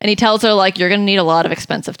outfit. And he tells her like, you're going to need a lot of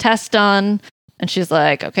expensive tests done. And she's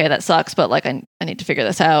like, okay, that sucks, but like I need to figure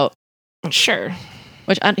this out. Sure.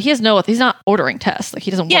 Which he's not ordering tests. Like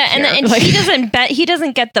he doesn't. Yeah, work and like, he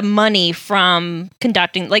doesn't get the money from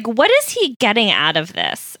conducting. Like, what is he getting out of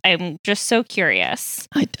this? I'm just so curious.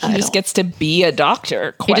 He just gets to be a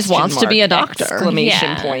doctor. He just wants to be a doctor.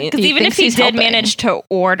 Exclamation point. Because even if he did manage to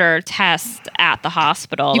order tests at the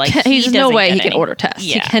hospital, there's no way he can order tests.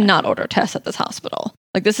 Yeah. He cannot order tests at this hospital.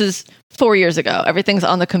 Like this is 4 years ago. Everything's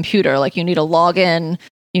on the computer. Like you need a login.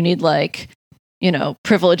 You need like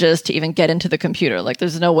privileges to even get into the computer. Like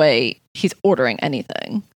there's no way he's ordering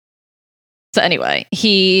anything. So anyway,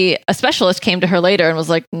 a specialist came to her later and was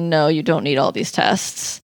like, no, you don't need all these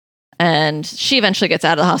tests. And she eventually gets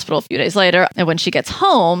out of the hospital a few days later. And when she gets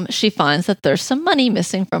home, she finds that there's some money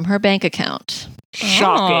missing from her bank account.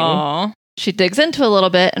 Shocking. Aww. She digs into a little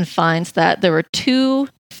bit and finds that there were 2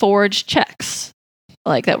 forged checks,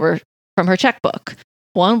 like that were from her checkbook.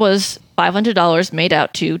 One was $500 made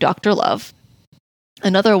out to Dr. Love.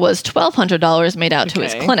 Another was $1,200 made out to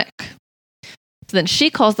his clinic. So then she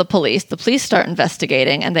calls the police. The police start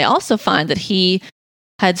investigating, and they also find that he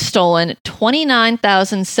had stolen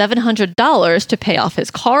 $29,700 to pay off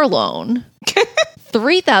his car loan,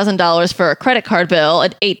 $3,000 for a credit card bill,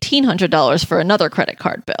 and $1,800 for another credit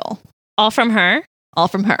card bill. All from her? All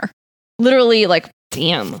from her. Literally like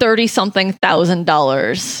Damn. 30-something thousand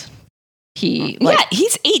dollars. He's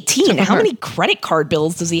 18. How her. many credit card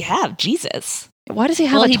bills does he have? Jesus. Why does he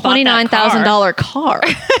have Well, a he bought that $29,000 car?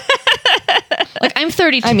 Like, I'm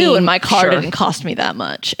 32 and my car sure. didn't cost me that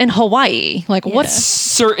much. In Hawaii. Like, what's...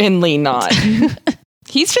 Certainly not.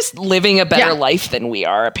 He's just living a better Yeah. life than we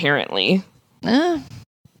are, apparently.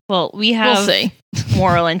 Well, we We'll have see.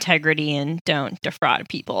 moral integrity and don't defraud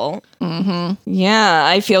people. Mm-hmm. Yeah,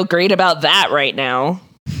 I feel great about that right now.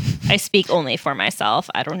 I speak only for myself.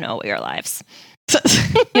 I don't know your lives.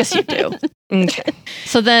 Yes, you do. Okay.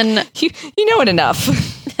 So then, You know it enough.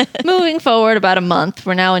 moving forward about a month,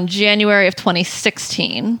 we're now in January of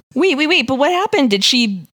 2016. Wait, but what happened? Did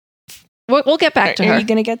she... We'll get back to Are her. you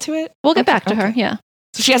going to get to it? We'll get back to okay. her, yeah.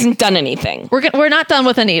 So she hasn't done anything. We're not done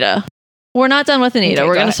with Anita. We're not done with Anita. Okay,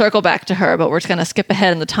 We're go going to ahead. circle back to her, but we're just going to skip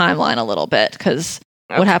ahead in the timeline a little bit because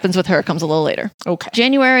what happens with her comes a little later. Okay.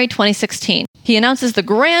 January 2016, he announces the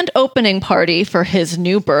grand opening party for his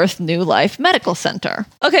New Birth, New Life Medical Center.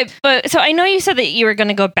 Okay, but so I know you said that you were going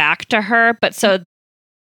to go back to her, but so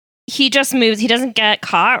he just moves. He doesn't get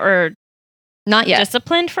caught or Not yet.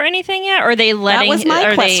 disciplined for anything yet? Or are they letting? was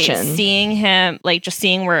my are question. they seeing him like just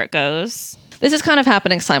seeing where it goes? This is kind of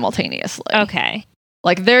happening simultaneously. Okay.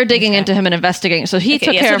 Like they're digging into him and investigating. So he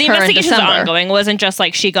took care so of the her in investigation's December. ongoing. It wasn't just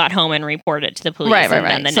like she got home and reported to the police. Right. And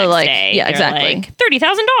then the So, next like, day, yeah, they're exactly. like,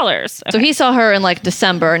 $30,000. So he saw her in like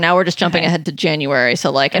December. Now we're just jumping Okay. ahead to January. So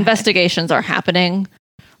like investigations are happening.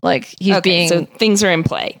 Like he's being so things are in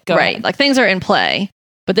play. Go right. ahead. Like things are in play.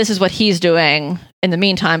 But this is what he's doing in the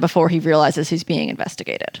meantime before he realizes he's being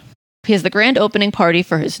investigated. He has the grand opening party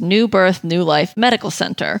for his New Birth, New Life Medical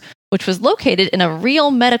Center, which was located in a real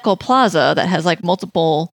medical plaza that has like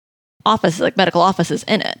multiple offices, like medical offices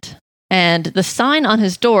in it. And the sign on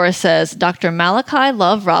his door says Dr. Malachi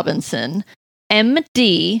Love Robinson,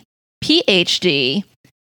 MD, PhD,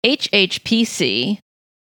 HHPC,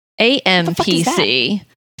 AMPC,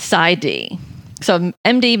 PsyD. So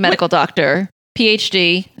MD, medical doctor,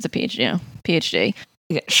 PhD is a PhD, PhD.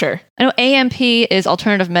 Yeah, sure. I know AMP is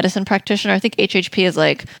alternative medicine practitioner. I think HHP is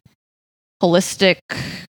like holistic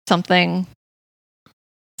something.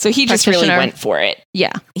 So he just really Practitioner. went for it.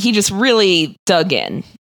 Yeah. He just really dug in.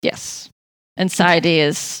 Yes. And PsyD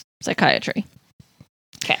is psychiatry.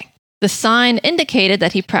 Okay. The sign indicated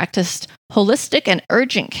that he practiced holistic and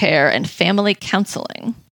urgent care and family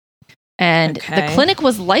counseling. And the Okay. clinic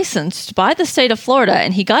was licensed by the state of Florida,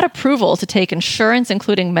 and he got approval to take insurance,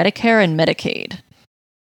 including Medicare and Medicaid.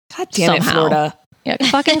 God damn it, Somehow. Florida. Yeah,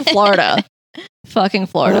 fucking Florida. Fucking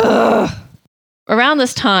Florida. Ugh. Around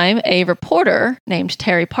this time, a reporter named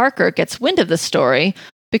Terry Parker gets wind of this story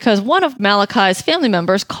because one of Malachi's family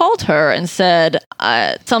members called her and said,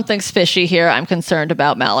 something's fishy here. I'm concerned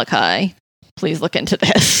about Malachi. Please look into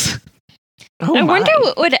this. Oh I my. wonder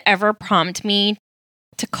what would ever prompt me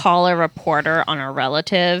to call a reporter on a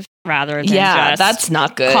relative rather than Yeah, just that's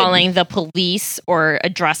not good. calling the police or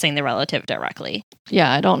addressing the relative directly.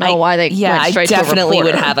 Yeah, I don't know why they Yeah, went I straight to a definitely would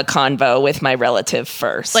reporter. have a convo with my relative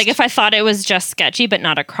first. Like if I thought it was just sketchy but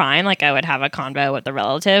not a crime, like I would have a convo with the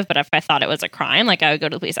relative. But if I thought it was a crime, like I would go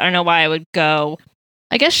to the police. I don't know why I would go.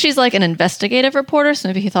 I guess she's like an investigative reporter, so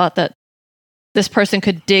maybe he thought that this person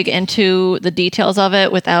could dig into the details of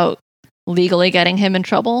it without legally getting him in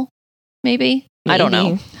trouble. Maybe. I don't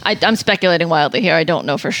know. Maybe. I'm speculating wildly here. I don't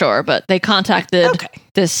know for sure, but they contacted Okay.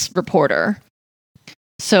 this reporter.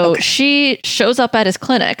 So Okay. she shows up at his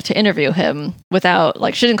clinic to interview him without,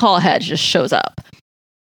 like, she didn't call ahead, she just shows up.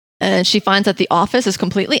 And she finds that the office is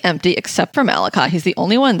completely empty except for Malachi. He's the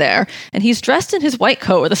only one there. And he's dressed in his white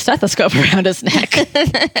coat with a stethoscope around his neck,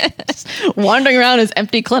 just wandering around his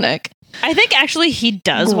empty clinic. I think actually he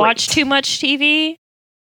does Great. watch too much TV.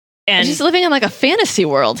 And He's living in like a fantasy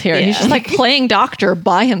world here. And he's Yeah. just like playing doctor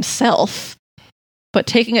by himself, but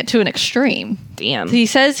taking it to an extreme. Damn. He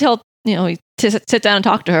says he'll, sit down and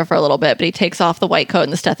talk to her for a little bit, but he takes off the white coat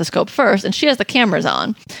and the stethoscope first, and she has the cameras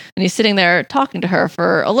on, and he's sitting there talking to her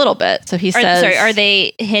for a little bit. So he says, are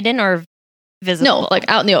they hidden or visible? no, like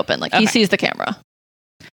out in the open, like he Okay. sees the camera,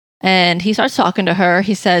 and he starts talking to her.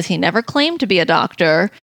 He says he never claimed to be a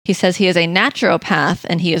doctor. He says he is a naturopath,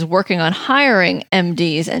 and he is working on hiring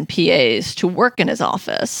MDs and PAs to work in his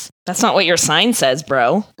office. That's not what your sign says,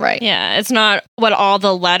 bro. Right. Yeah, it's not what all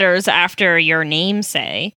the letters after your name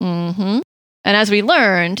say. Mm-hmm. And as we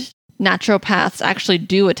learned, naturopaths actually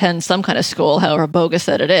do attend some kind of school, however bogus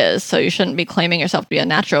that it is. So you shouldn't be claiming yourself to be a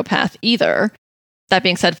naturopath either. That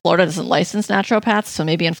being said, Florida doesn't license naturopaths, so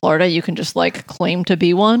maybe in Florida you can just like claim to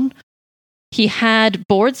be one. He had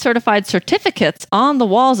board certified certificates on the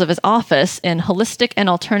walls of his office in holistic and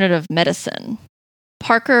alternative medicine.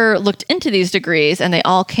 Parker looked into these degrees and they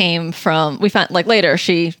all came from, we found like later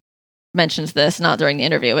she mentions this, not during the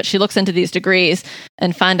interview, but she looks into these degrees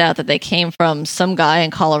and find out that they came from some guy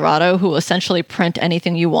in Colorado who will essentially print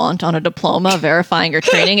anything you want on a diploma verifying your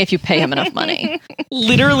training if you pay him enough money.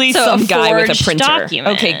 Literally So some a guy with a forged printer.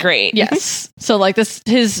 document. Okay, great. Yes. So like this,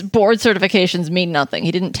 his board certifications mean nothing.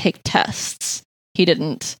 He didn't take tests. He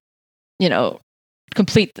didn't,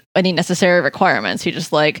 complete any necessary requirements. He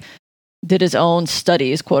just like did his own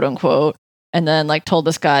studies, quote unquote, and then like told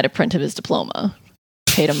this guy to print him his diploma.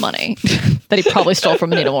 Paid him money that he probably stole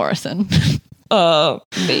from Anita Morrison. Oh,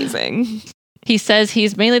 amazing. He says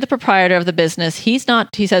he's mainly the proprietor of the business. He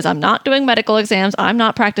says, I'm not doing medical exams. I'm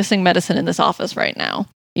not practicing medicine in this office right now.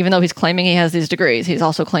 Even though he's claiming he has these degrees, he's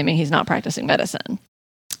also claiming he's not practicing medicine.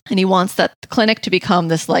 And he wants that clinic to become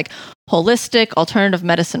this like holistic alternative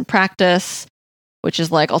medicine practice, which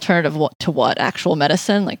is like alternative to what? Actual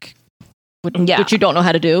medicine? Like, which you don't know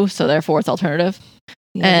how to do. So therefore it's alternative.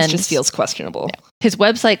 Yeah, And this just feels questionable. his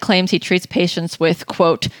website claims he treats patients with,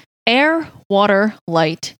 quote, air, water,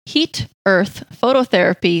 light, heat, earth,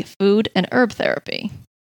 phototherapy, food, and herb therapy.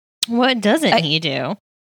 What doesn't he do?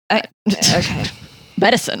 Okay.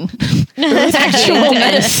 Medicine. Actual Actual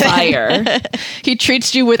medicine. Fire. He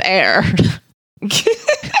treats you with air.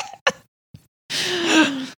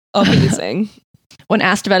 Amazing. When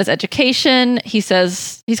asked about his education, he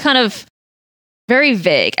says he's kind of very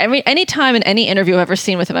vague. Any time in any interview I've ever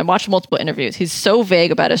seen with him, I've watched multiple interviews, he's so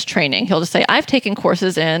vague about his training. He'll just say, I've taken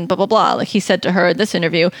courses in blah, blah, blah. Like he said to her in this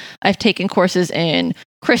interview, I've taken courses in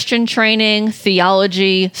Christian training,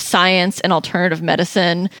 theology, science, and alternative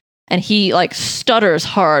medicine. And he like stutters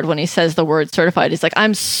hard when he says the word certified. He's like,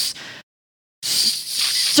 I'm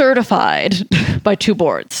certified by 2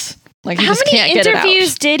 boards. Like he How just many can't get it out.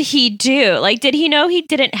 interviews did he do? Like, did he know he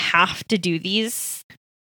didn't have to do these?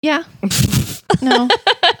 Yeah. No.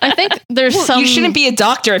 I think there's some... You shouldn't be a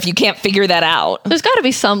doctor if you can't figure that out. There's got to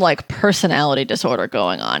be some like personality disorder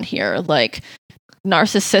going on here, like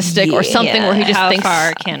narcissistic or something where he just How thinks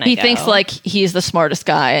far can I he go? thinks like he's the smartest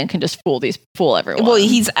guy and can just fool everyone. Well,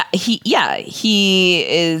 he is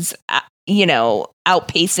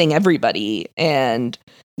outpacing everybody, and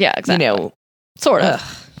yeah, exactly. Sort of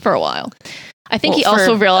for a while. I think he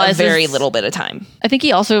also realizes a very little bit of time. I think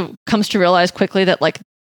he also comes to realize quickly that like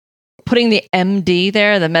putting the MD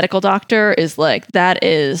there, the medical doctor, is like that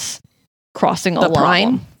is crossing a line.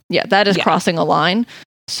 Problem. Yeah, that is crossing a line.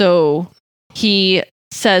 So he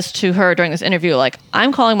says to her during this interview, like,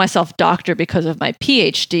 I'm calling myself doctor because of my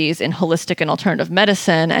PhDs in holistic and alternative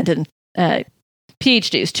medicine and in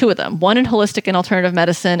PhDs, 2 of them, one in holistic and alternative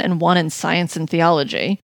medicine and one in science and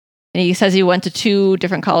theology. And he says he went to 2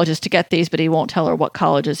 different colleges to get these, but he won't tell her what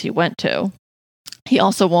colleges he went to. He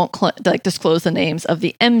also won't disclose the names of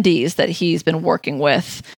the MDs that he's been working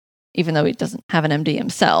with, even though he doesn't have an MD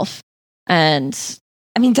himself. And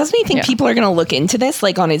I mean, doesn't he think people are going to look into this,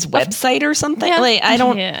 like on his website or something? Yeah. Like, I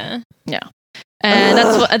don't. Yeah. And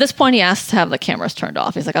at this point, he asks to have the cameras turned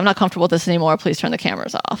off. He's like, I'm not comfortable with this anymore. Please turn the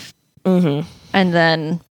cameras off. Mm-hmm. And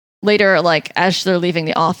then later, like as they're leaving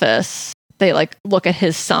the office, they like look at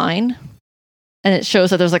his sign, and it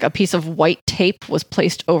shows that there's like a piece of white tape was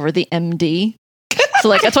placed over the MD. So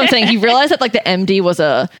like that's what I'm saying. He realized that like the MD was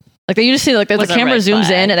like they usually see like the Was a camera red zooms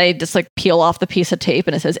flag. in and they just like peel off the piece of tape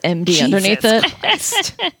and it says MD underneath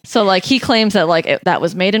it. So like he claims that like that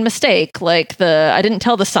was made in mistake. Like I didn't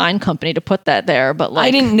tell the sign company to put that there, but like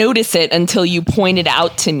I didn't notice it until you pointed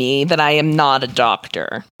out to me that I am not a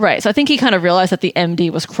doctor. right. So I think he kind of realized that the MD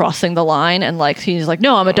was crossing the line, and like he's like,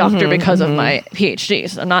 no, I'm a doctor because of my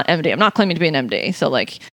PhDs. I'm not MD. I'm not claiming to be an MD. So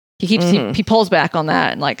like he keeps he pulls back on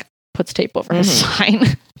that and like puts tape over his sign.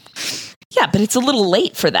 Yeah, but it's a little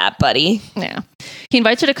late for that, buddy. Yeah. He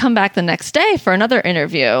invites her to come back the next day for another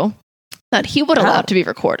interview that he would allow to be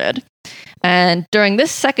recorded. And during this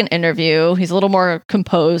second interview, he's a little more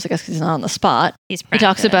composed. I guess he's not on the spot. He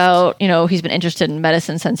talks about, he's been interested in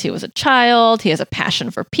medicine since he was a child. He has a passion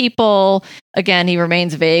for people. Again, he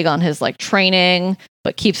remains vague on his like training,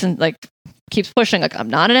 but keeps pushing like, I'm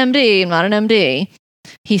not an MD. I'm not an MD.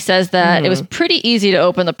 He says that it was pretty easy to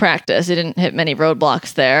open the practice. He didn't hit many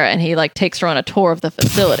roadblocks there, and he like takes her on a tour of the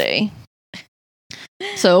facility.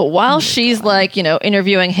 So while she's like,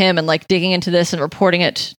 interviewing him and like digging into this and reporting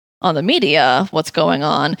it on the media, what's going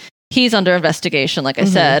on, he's under investigation, like I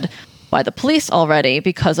said, by the police already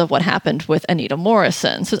because of what happened with Anita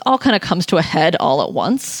Morrison. So it all kind of comes to a head all at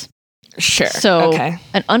once. Sure. So okay.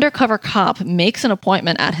 an undercover cop makes an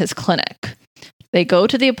appointment at his clinic. They go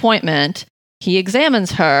to the appointment, he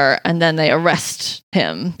examines her, and then they arrest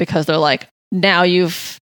him because they're like, now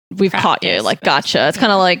we've caught you. Like, gotcha. It's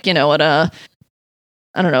kind of like, what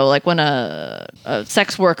I don't know, like when a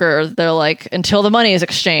sex worker, they're like, until the money is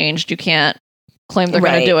exchanged, you can't claim they're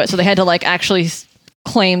going to do it. So they had to like actually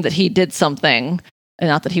claim that he did something. And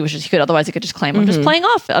not that he could, otherwise he could just claim, I'm just playing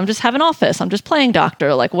office. I'm just having office. I'm just playing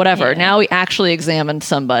doctor, like whatever. Yeah. Now he actually examined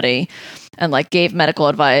somebody and like gave medical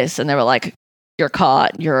advice. And they were like, you're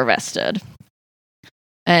caught, you're arrested.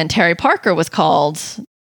 And Terry Parker was called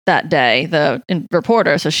that day, the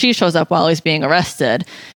reporter. So she shows up while he's being arrested.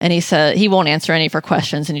 And he said he won't answer any of her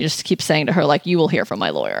questions. And he just keeps saying to her, like, you will hear from my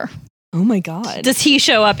lawyer. Oh my God. Does he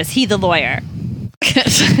show up? Is he the lawyer?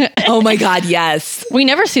 Oh my God, yes. We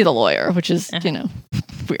never see the lawyer, which is,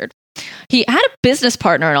 weird. He had a business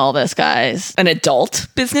partner in all this, guys. An adult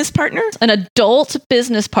business partner? An adult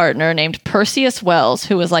business partner named Perseus Wells,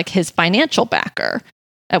 who was like his financial backer.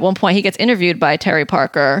 At one point, he gets interviewed by Terry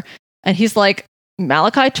Parker, and he's like,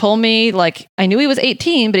 Malachi told me, like, I knew he was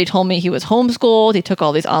 18, but he told me he was homeschooled. He took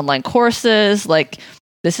all these online courses. Like,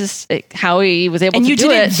 this is how he was able to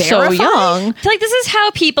do it so young. I feel like this is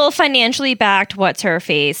how people financially backed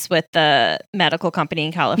What's-Her-Face with the medical company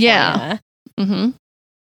in California. Yeah. Mm-hmm.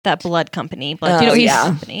 That blood company.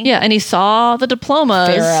 Company. Yeah, and he saw the diplomas.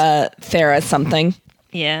 Thera something.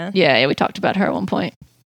 Yeah. Yeah, we talked about her at one point.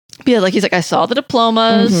 Yeah, like he's like, I saw the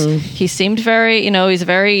diplomas. Mm-hmm. He seemed very, he's a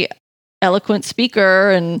very eloquent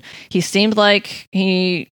speaker, and he seemed like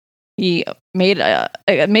he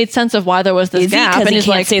made sense of why there was this gap. And he can't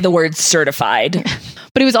like, say the word certified.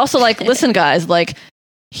 But he was also like, listen, guys, like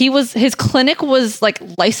his clinic was like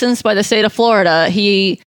licensed by the state of Florida.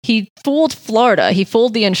 He fooled Florida. He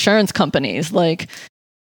fooled the insurance companies. Like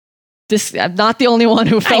this, I'm not the only one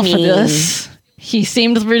who fell for this. He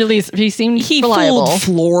seemed reliable. Fooled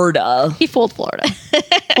Florida. He fooled Florida.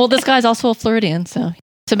 Well, this guy's also a Floridian, so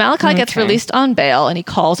Malachi gets released on bail, and he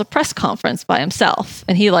calls a press conference by himself.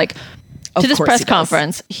 And he like to this press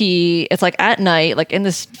conference, it's like at night, like in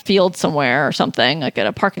this field somewhere or something, like at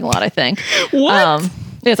a parking lot, I think. What?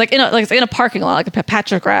 It's like in a parking lot, like a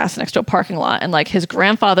patch of grass next to a parking lot, and like his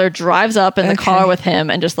grandfather drives up in the car with him,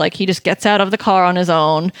 and just like he just gets out of the car on his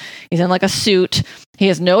own. He's in like a suit. He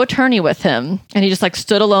has no attorney with him, and he just like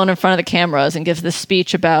stood alone in front of the cameras and gives this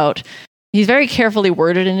speech about. He's very carefully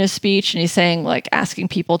worded in his speech, and he's saying, like, asking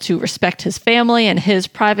people to respect his family and his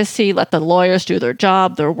privacy, let the lawyers do their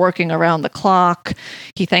job. They're working around the clock.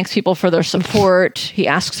 He thanks people for their support. He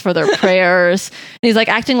asks for their prayers. And he's, like,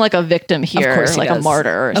 acting like a victim here, like a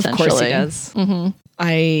martyr, essentially. Of course he does. Mm-hmm.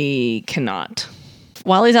 I cannot.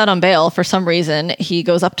 While he's out on bail, for some reason, he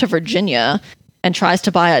goes up to Virginia and tries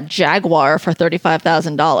to buy a Jaguar for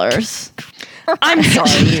 $35,000. I'm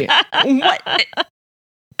sorry. What?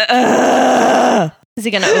 Is he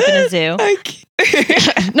going to open a zoo?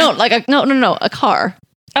 No, a car.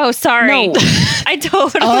 Oh, sorry. No. I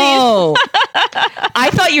totally. Oh, I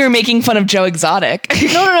thought you were making fun of Joe Exotic.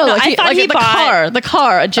 No. Like I thought he bought the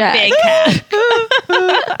car, a Jag. Big cat.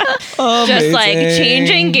 Just like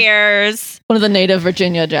changing gears. One of the native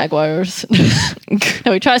Virginia Jaguars.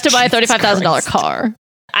 No, he tries to buy a $35,000 car.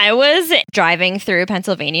 I was driving through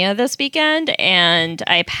Pennsylvania this weekend, and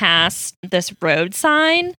I passed this road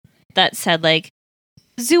sign that said like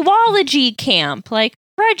zoology camp, like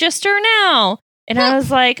register now. And I was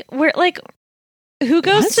like, who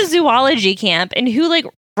goes to zoology camp, and who like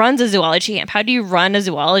runs a zoology camp? How do you run a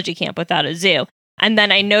zoology camp without a zoo? And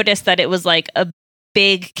then I noticed that it was like a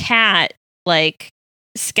big cat, like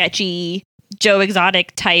sketchy Joe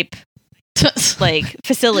Exotic type like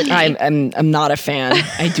facility. I'm not a fan.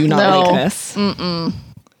 I do not like this.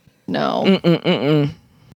 No.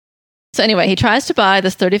 So anyway, he tries to buy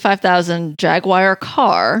this $35,000 Jaguar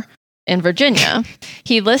car in Virginia.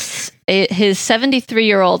 He lists his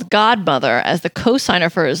 73-year-old godmother as the co-signer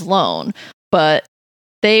for his loan, but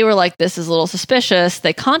they were like, this is a little suspicious.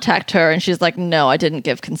 They contact her, and she's like, no, I didn't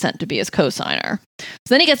give consent to be his co-signer. So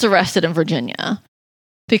then he gets arrested in Virginia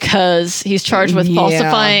because he's charged with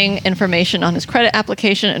falsifying information on his credit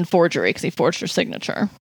application and forgery because he forged her signature.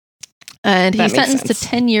 And he's sentenced to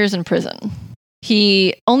 10 years in prison.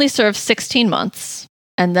 He only served 16 months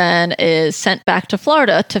and then is sent back to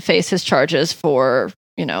Florida to face his charges for,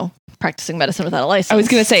 practicing medicine without a license. I was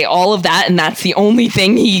going to say all of that, and that's the only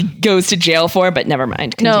thing he goes to jail for, but never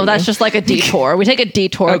mind. Continue. No, that's just like a detour. We take a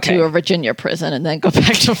detour to a Virginia prison and then go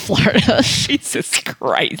back to Florida. Jesus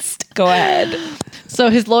Christ. Go ahead. So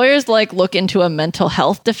his lawyers look into a mental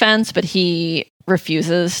health defense, but he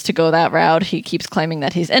refuses to go that route. He keeps claiming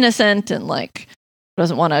that he's innocent and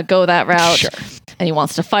doesn't want to go that route. Sure. And he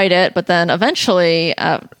wants to fight it. But then eventually,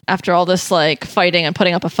 after all this like fighting and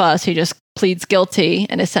putting up a fuss, he just pleads guilty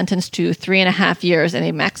and is sentenced to 3.5 years in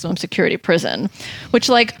a maximum security prison, which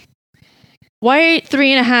like, why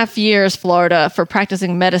 3.5 years, Florida, for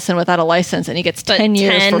practicing medicine without a license, and he gets 10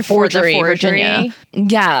 years for forgery, Virginia?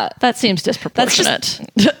 Yeah. That seems disproportionate.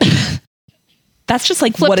 That's just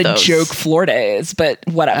like Flip what those. a joke Florida is, but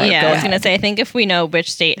whatever. Yeah, Go I was ahead. going to say, I think if we know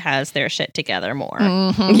which state has their shit together more.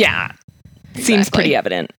 Yeah. Seems Exactly. pretty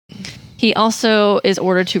evident. He also is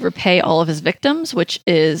ordered to repay all of his victims, which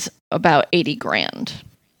is about 80 grand.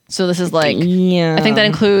 So this is like, Yeah. I think that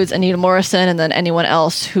includes Anita Morrison and then anyone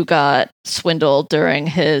else who got swindled during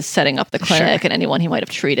his setting up the clinic and anyone he might have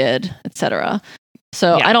treated, etc.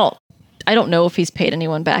 So Yeah. I don't know if he's paid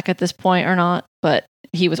anyone back at this point or not, but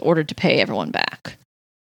he was ordered to pay everyone back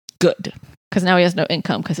good. because now he has no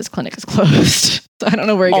income because his clinic is closed. So I don't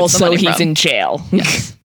know where he gets the Also, money he's from. in jail.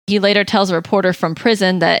 He later tells a reporter from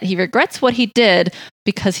prison that he regrets what he did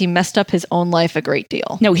because he messed up his own life a great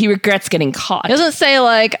deal. No, he regrets getting caught. He doesn't say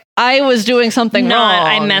like I was doing something wrong.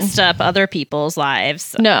 I messed up other people's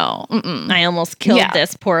lives. No, mm-mm. I almost killed Yeah.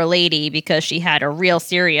 this poor lady because she had a real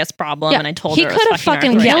serious problem, and I told he her it could was have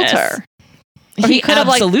fucking killed arthritis. her. Or he could have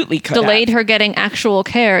like absolutely could delayed have. her getting actual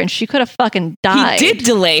care, and she could have fucking died. He did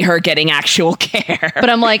delay her getting actual care. but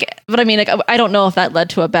I mean, like, I don't know if that led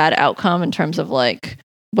to a bad outcome in terms of like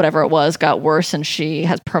whatever it was got worse, and she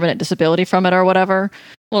has permanent disability from it or whatever.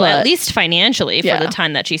 Well, But- at least financially for Yeah. the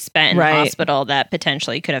time that she spent in Right. hospital, that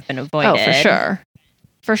potentially could have been avoided. Oh,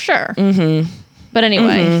 for sure. Mm-hmm. But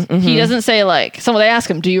anyway, Mhm, he mhm. doesn't say like, they ask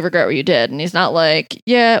him, do you regret what you did? And he's not like,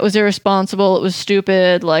 yeah, it was irresponsible. It was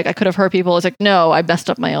stupid. Like I could have hurt people. It's like, no, I messed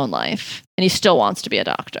up my own life. And he still wants to be a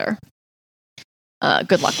doctor.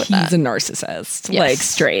 Good luck with that. He's a narcissist. Yes. Like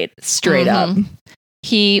straight up. Mhm.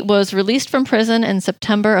 He was released from prison in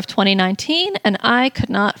September of 2019, and I could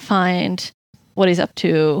not find what he's up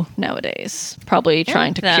to nowadays. Probably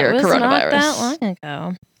trying to That cure was coronavirus. not that long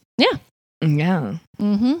ago. Yeah.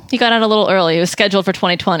 He got out a little early. He was scheduled for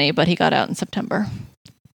 2020, but he got out in September.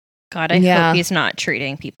 God, I Yeah. hope he's not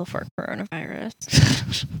treating people for coronavirus.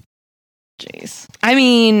 Jeez. I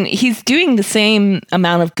mean, he's doing the same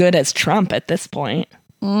amount of good as Trump at this point.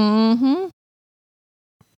 Mm-hmm.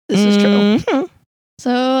 This is true. Mhm.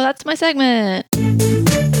 So that's my segment.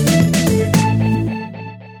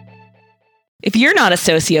 If you're not a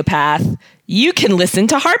sociopath, you can listen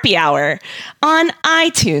to Harpy Hour on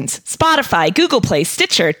iTunes, Spotify, Google Play,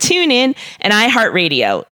 Stitcher, TuneIn, and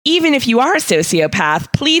iHeartRadio. Even if you are a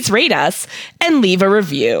sociopath, please rate us and leave a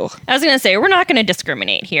review. I was going to say, we're not going to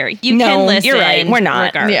discriminate here. You No, can listen. you're right. We're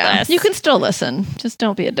not. Regardless. Yeah, you can still listen. Just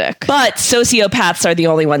don't be a dick. But sociopaths are the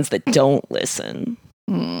only ones that don't listen.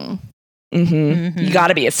 Mm, You got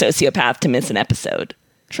to be a sociopath to miss an episode.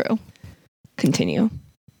 true. Continue.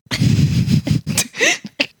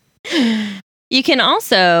 You can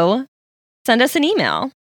also send us an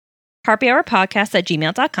email,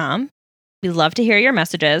 harpyhourpodcast@gmail.com. We love to hear your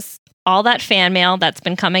messages. All that fan mail that's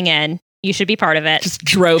been coming in, you should be part of it. Just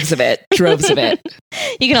droves of it. Droves of it.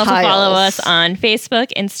 You can also follow Piles. us on Facebook,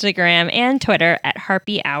 Instagram, and Twitter at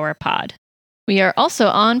Harpy Hour Pod. We are also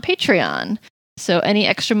on Patreon. So any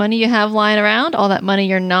extra money you have lying around, all that money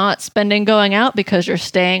you're not spending going out because you're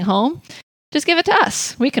staying home, just give it to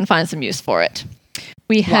us. We can find some use for it.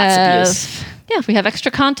 We Lots of have use. we have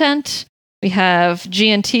extra content. We have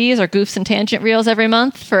G&Ts or Goofs and Tangent Reels every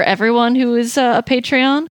month for everyone who is a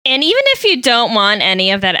Patreon. And even if you don't want any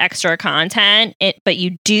of that extra content, but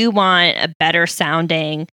you do want a better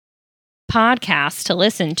sounding podcast to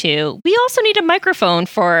listen to, we also need a microphone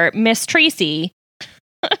for Miss Tracy.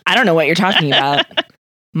 I don't know what you're talking about.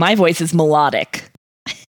 My voice is melodic.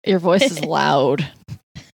 Your voice is loud.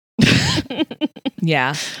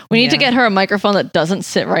 Yeah. We need to Yeah. get her a microphone that doesn't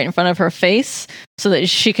sit right in front of her face so that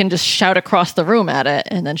she can just shout across the room at it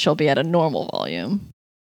and then she'll be at a normal volume.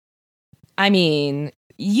 I mean,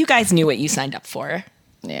 you guys knew what you signed up for.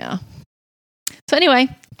 Yeah. So anyway,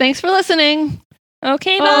 thanks for listening.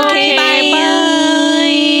 Okay, Okay, bye. bye.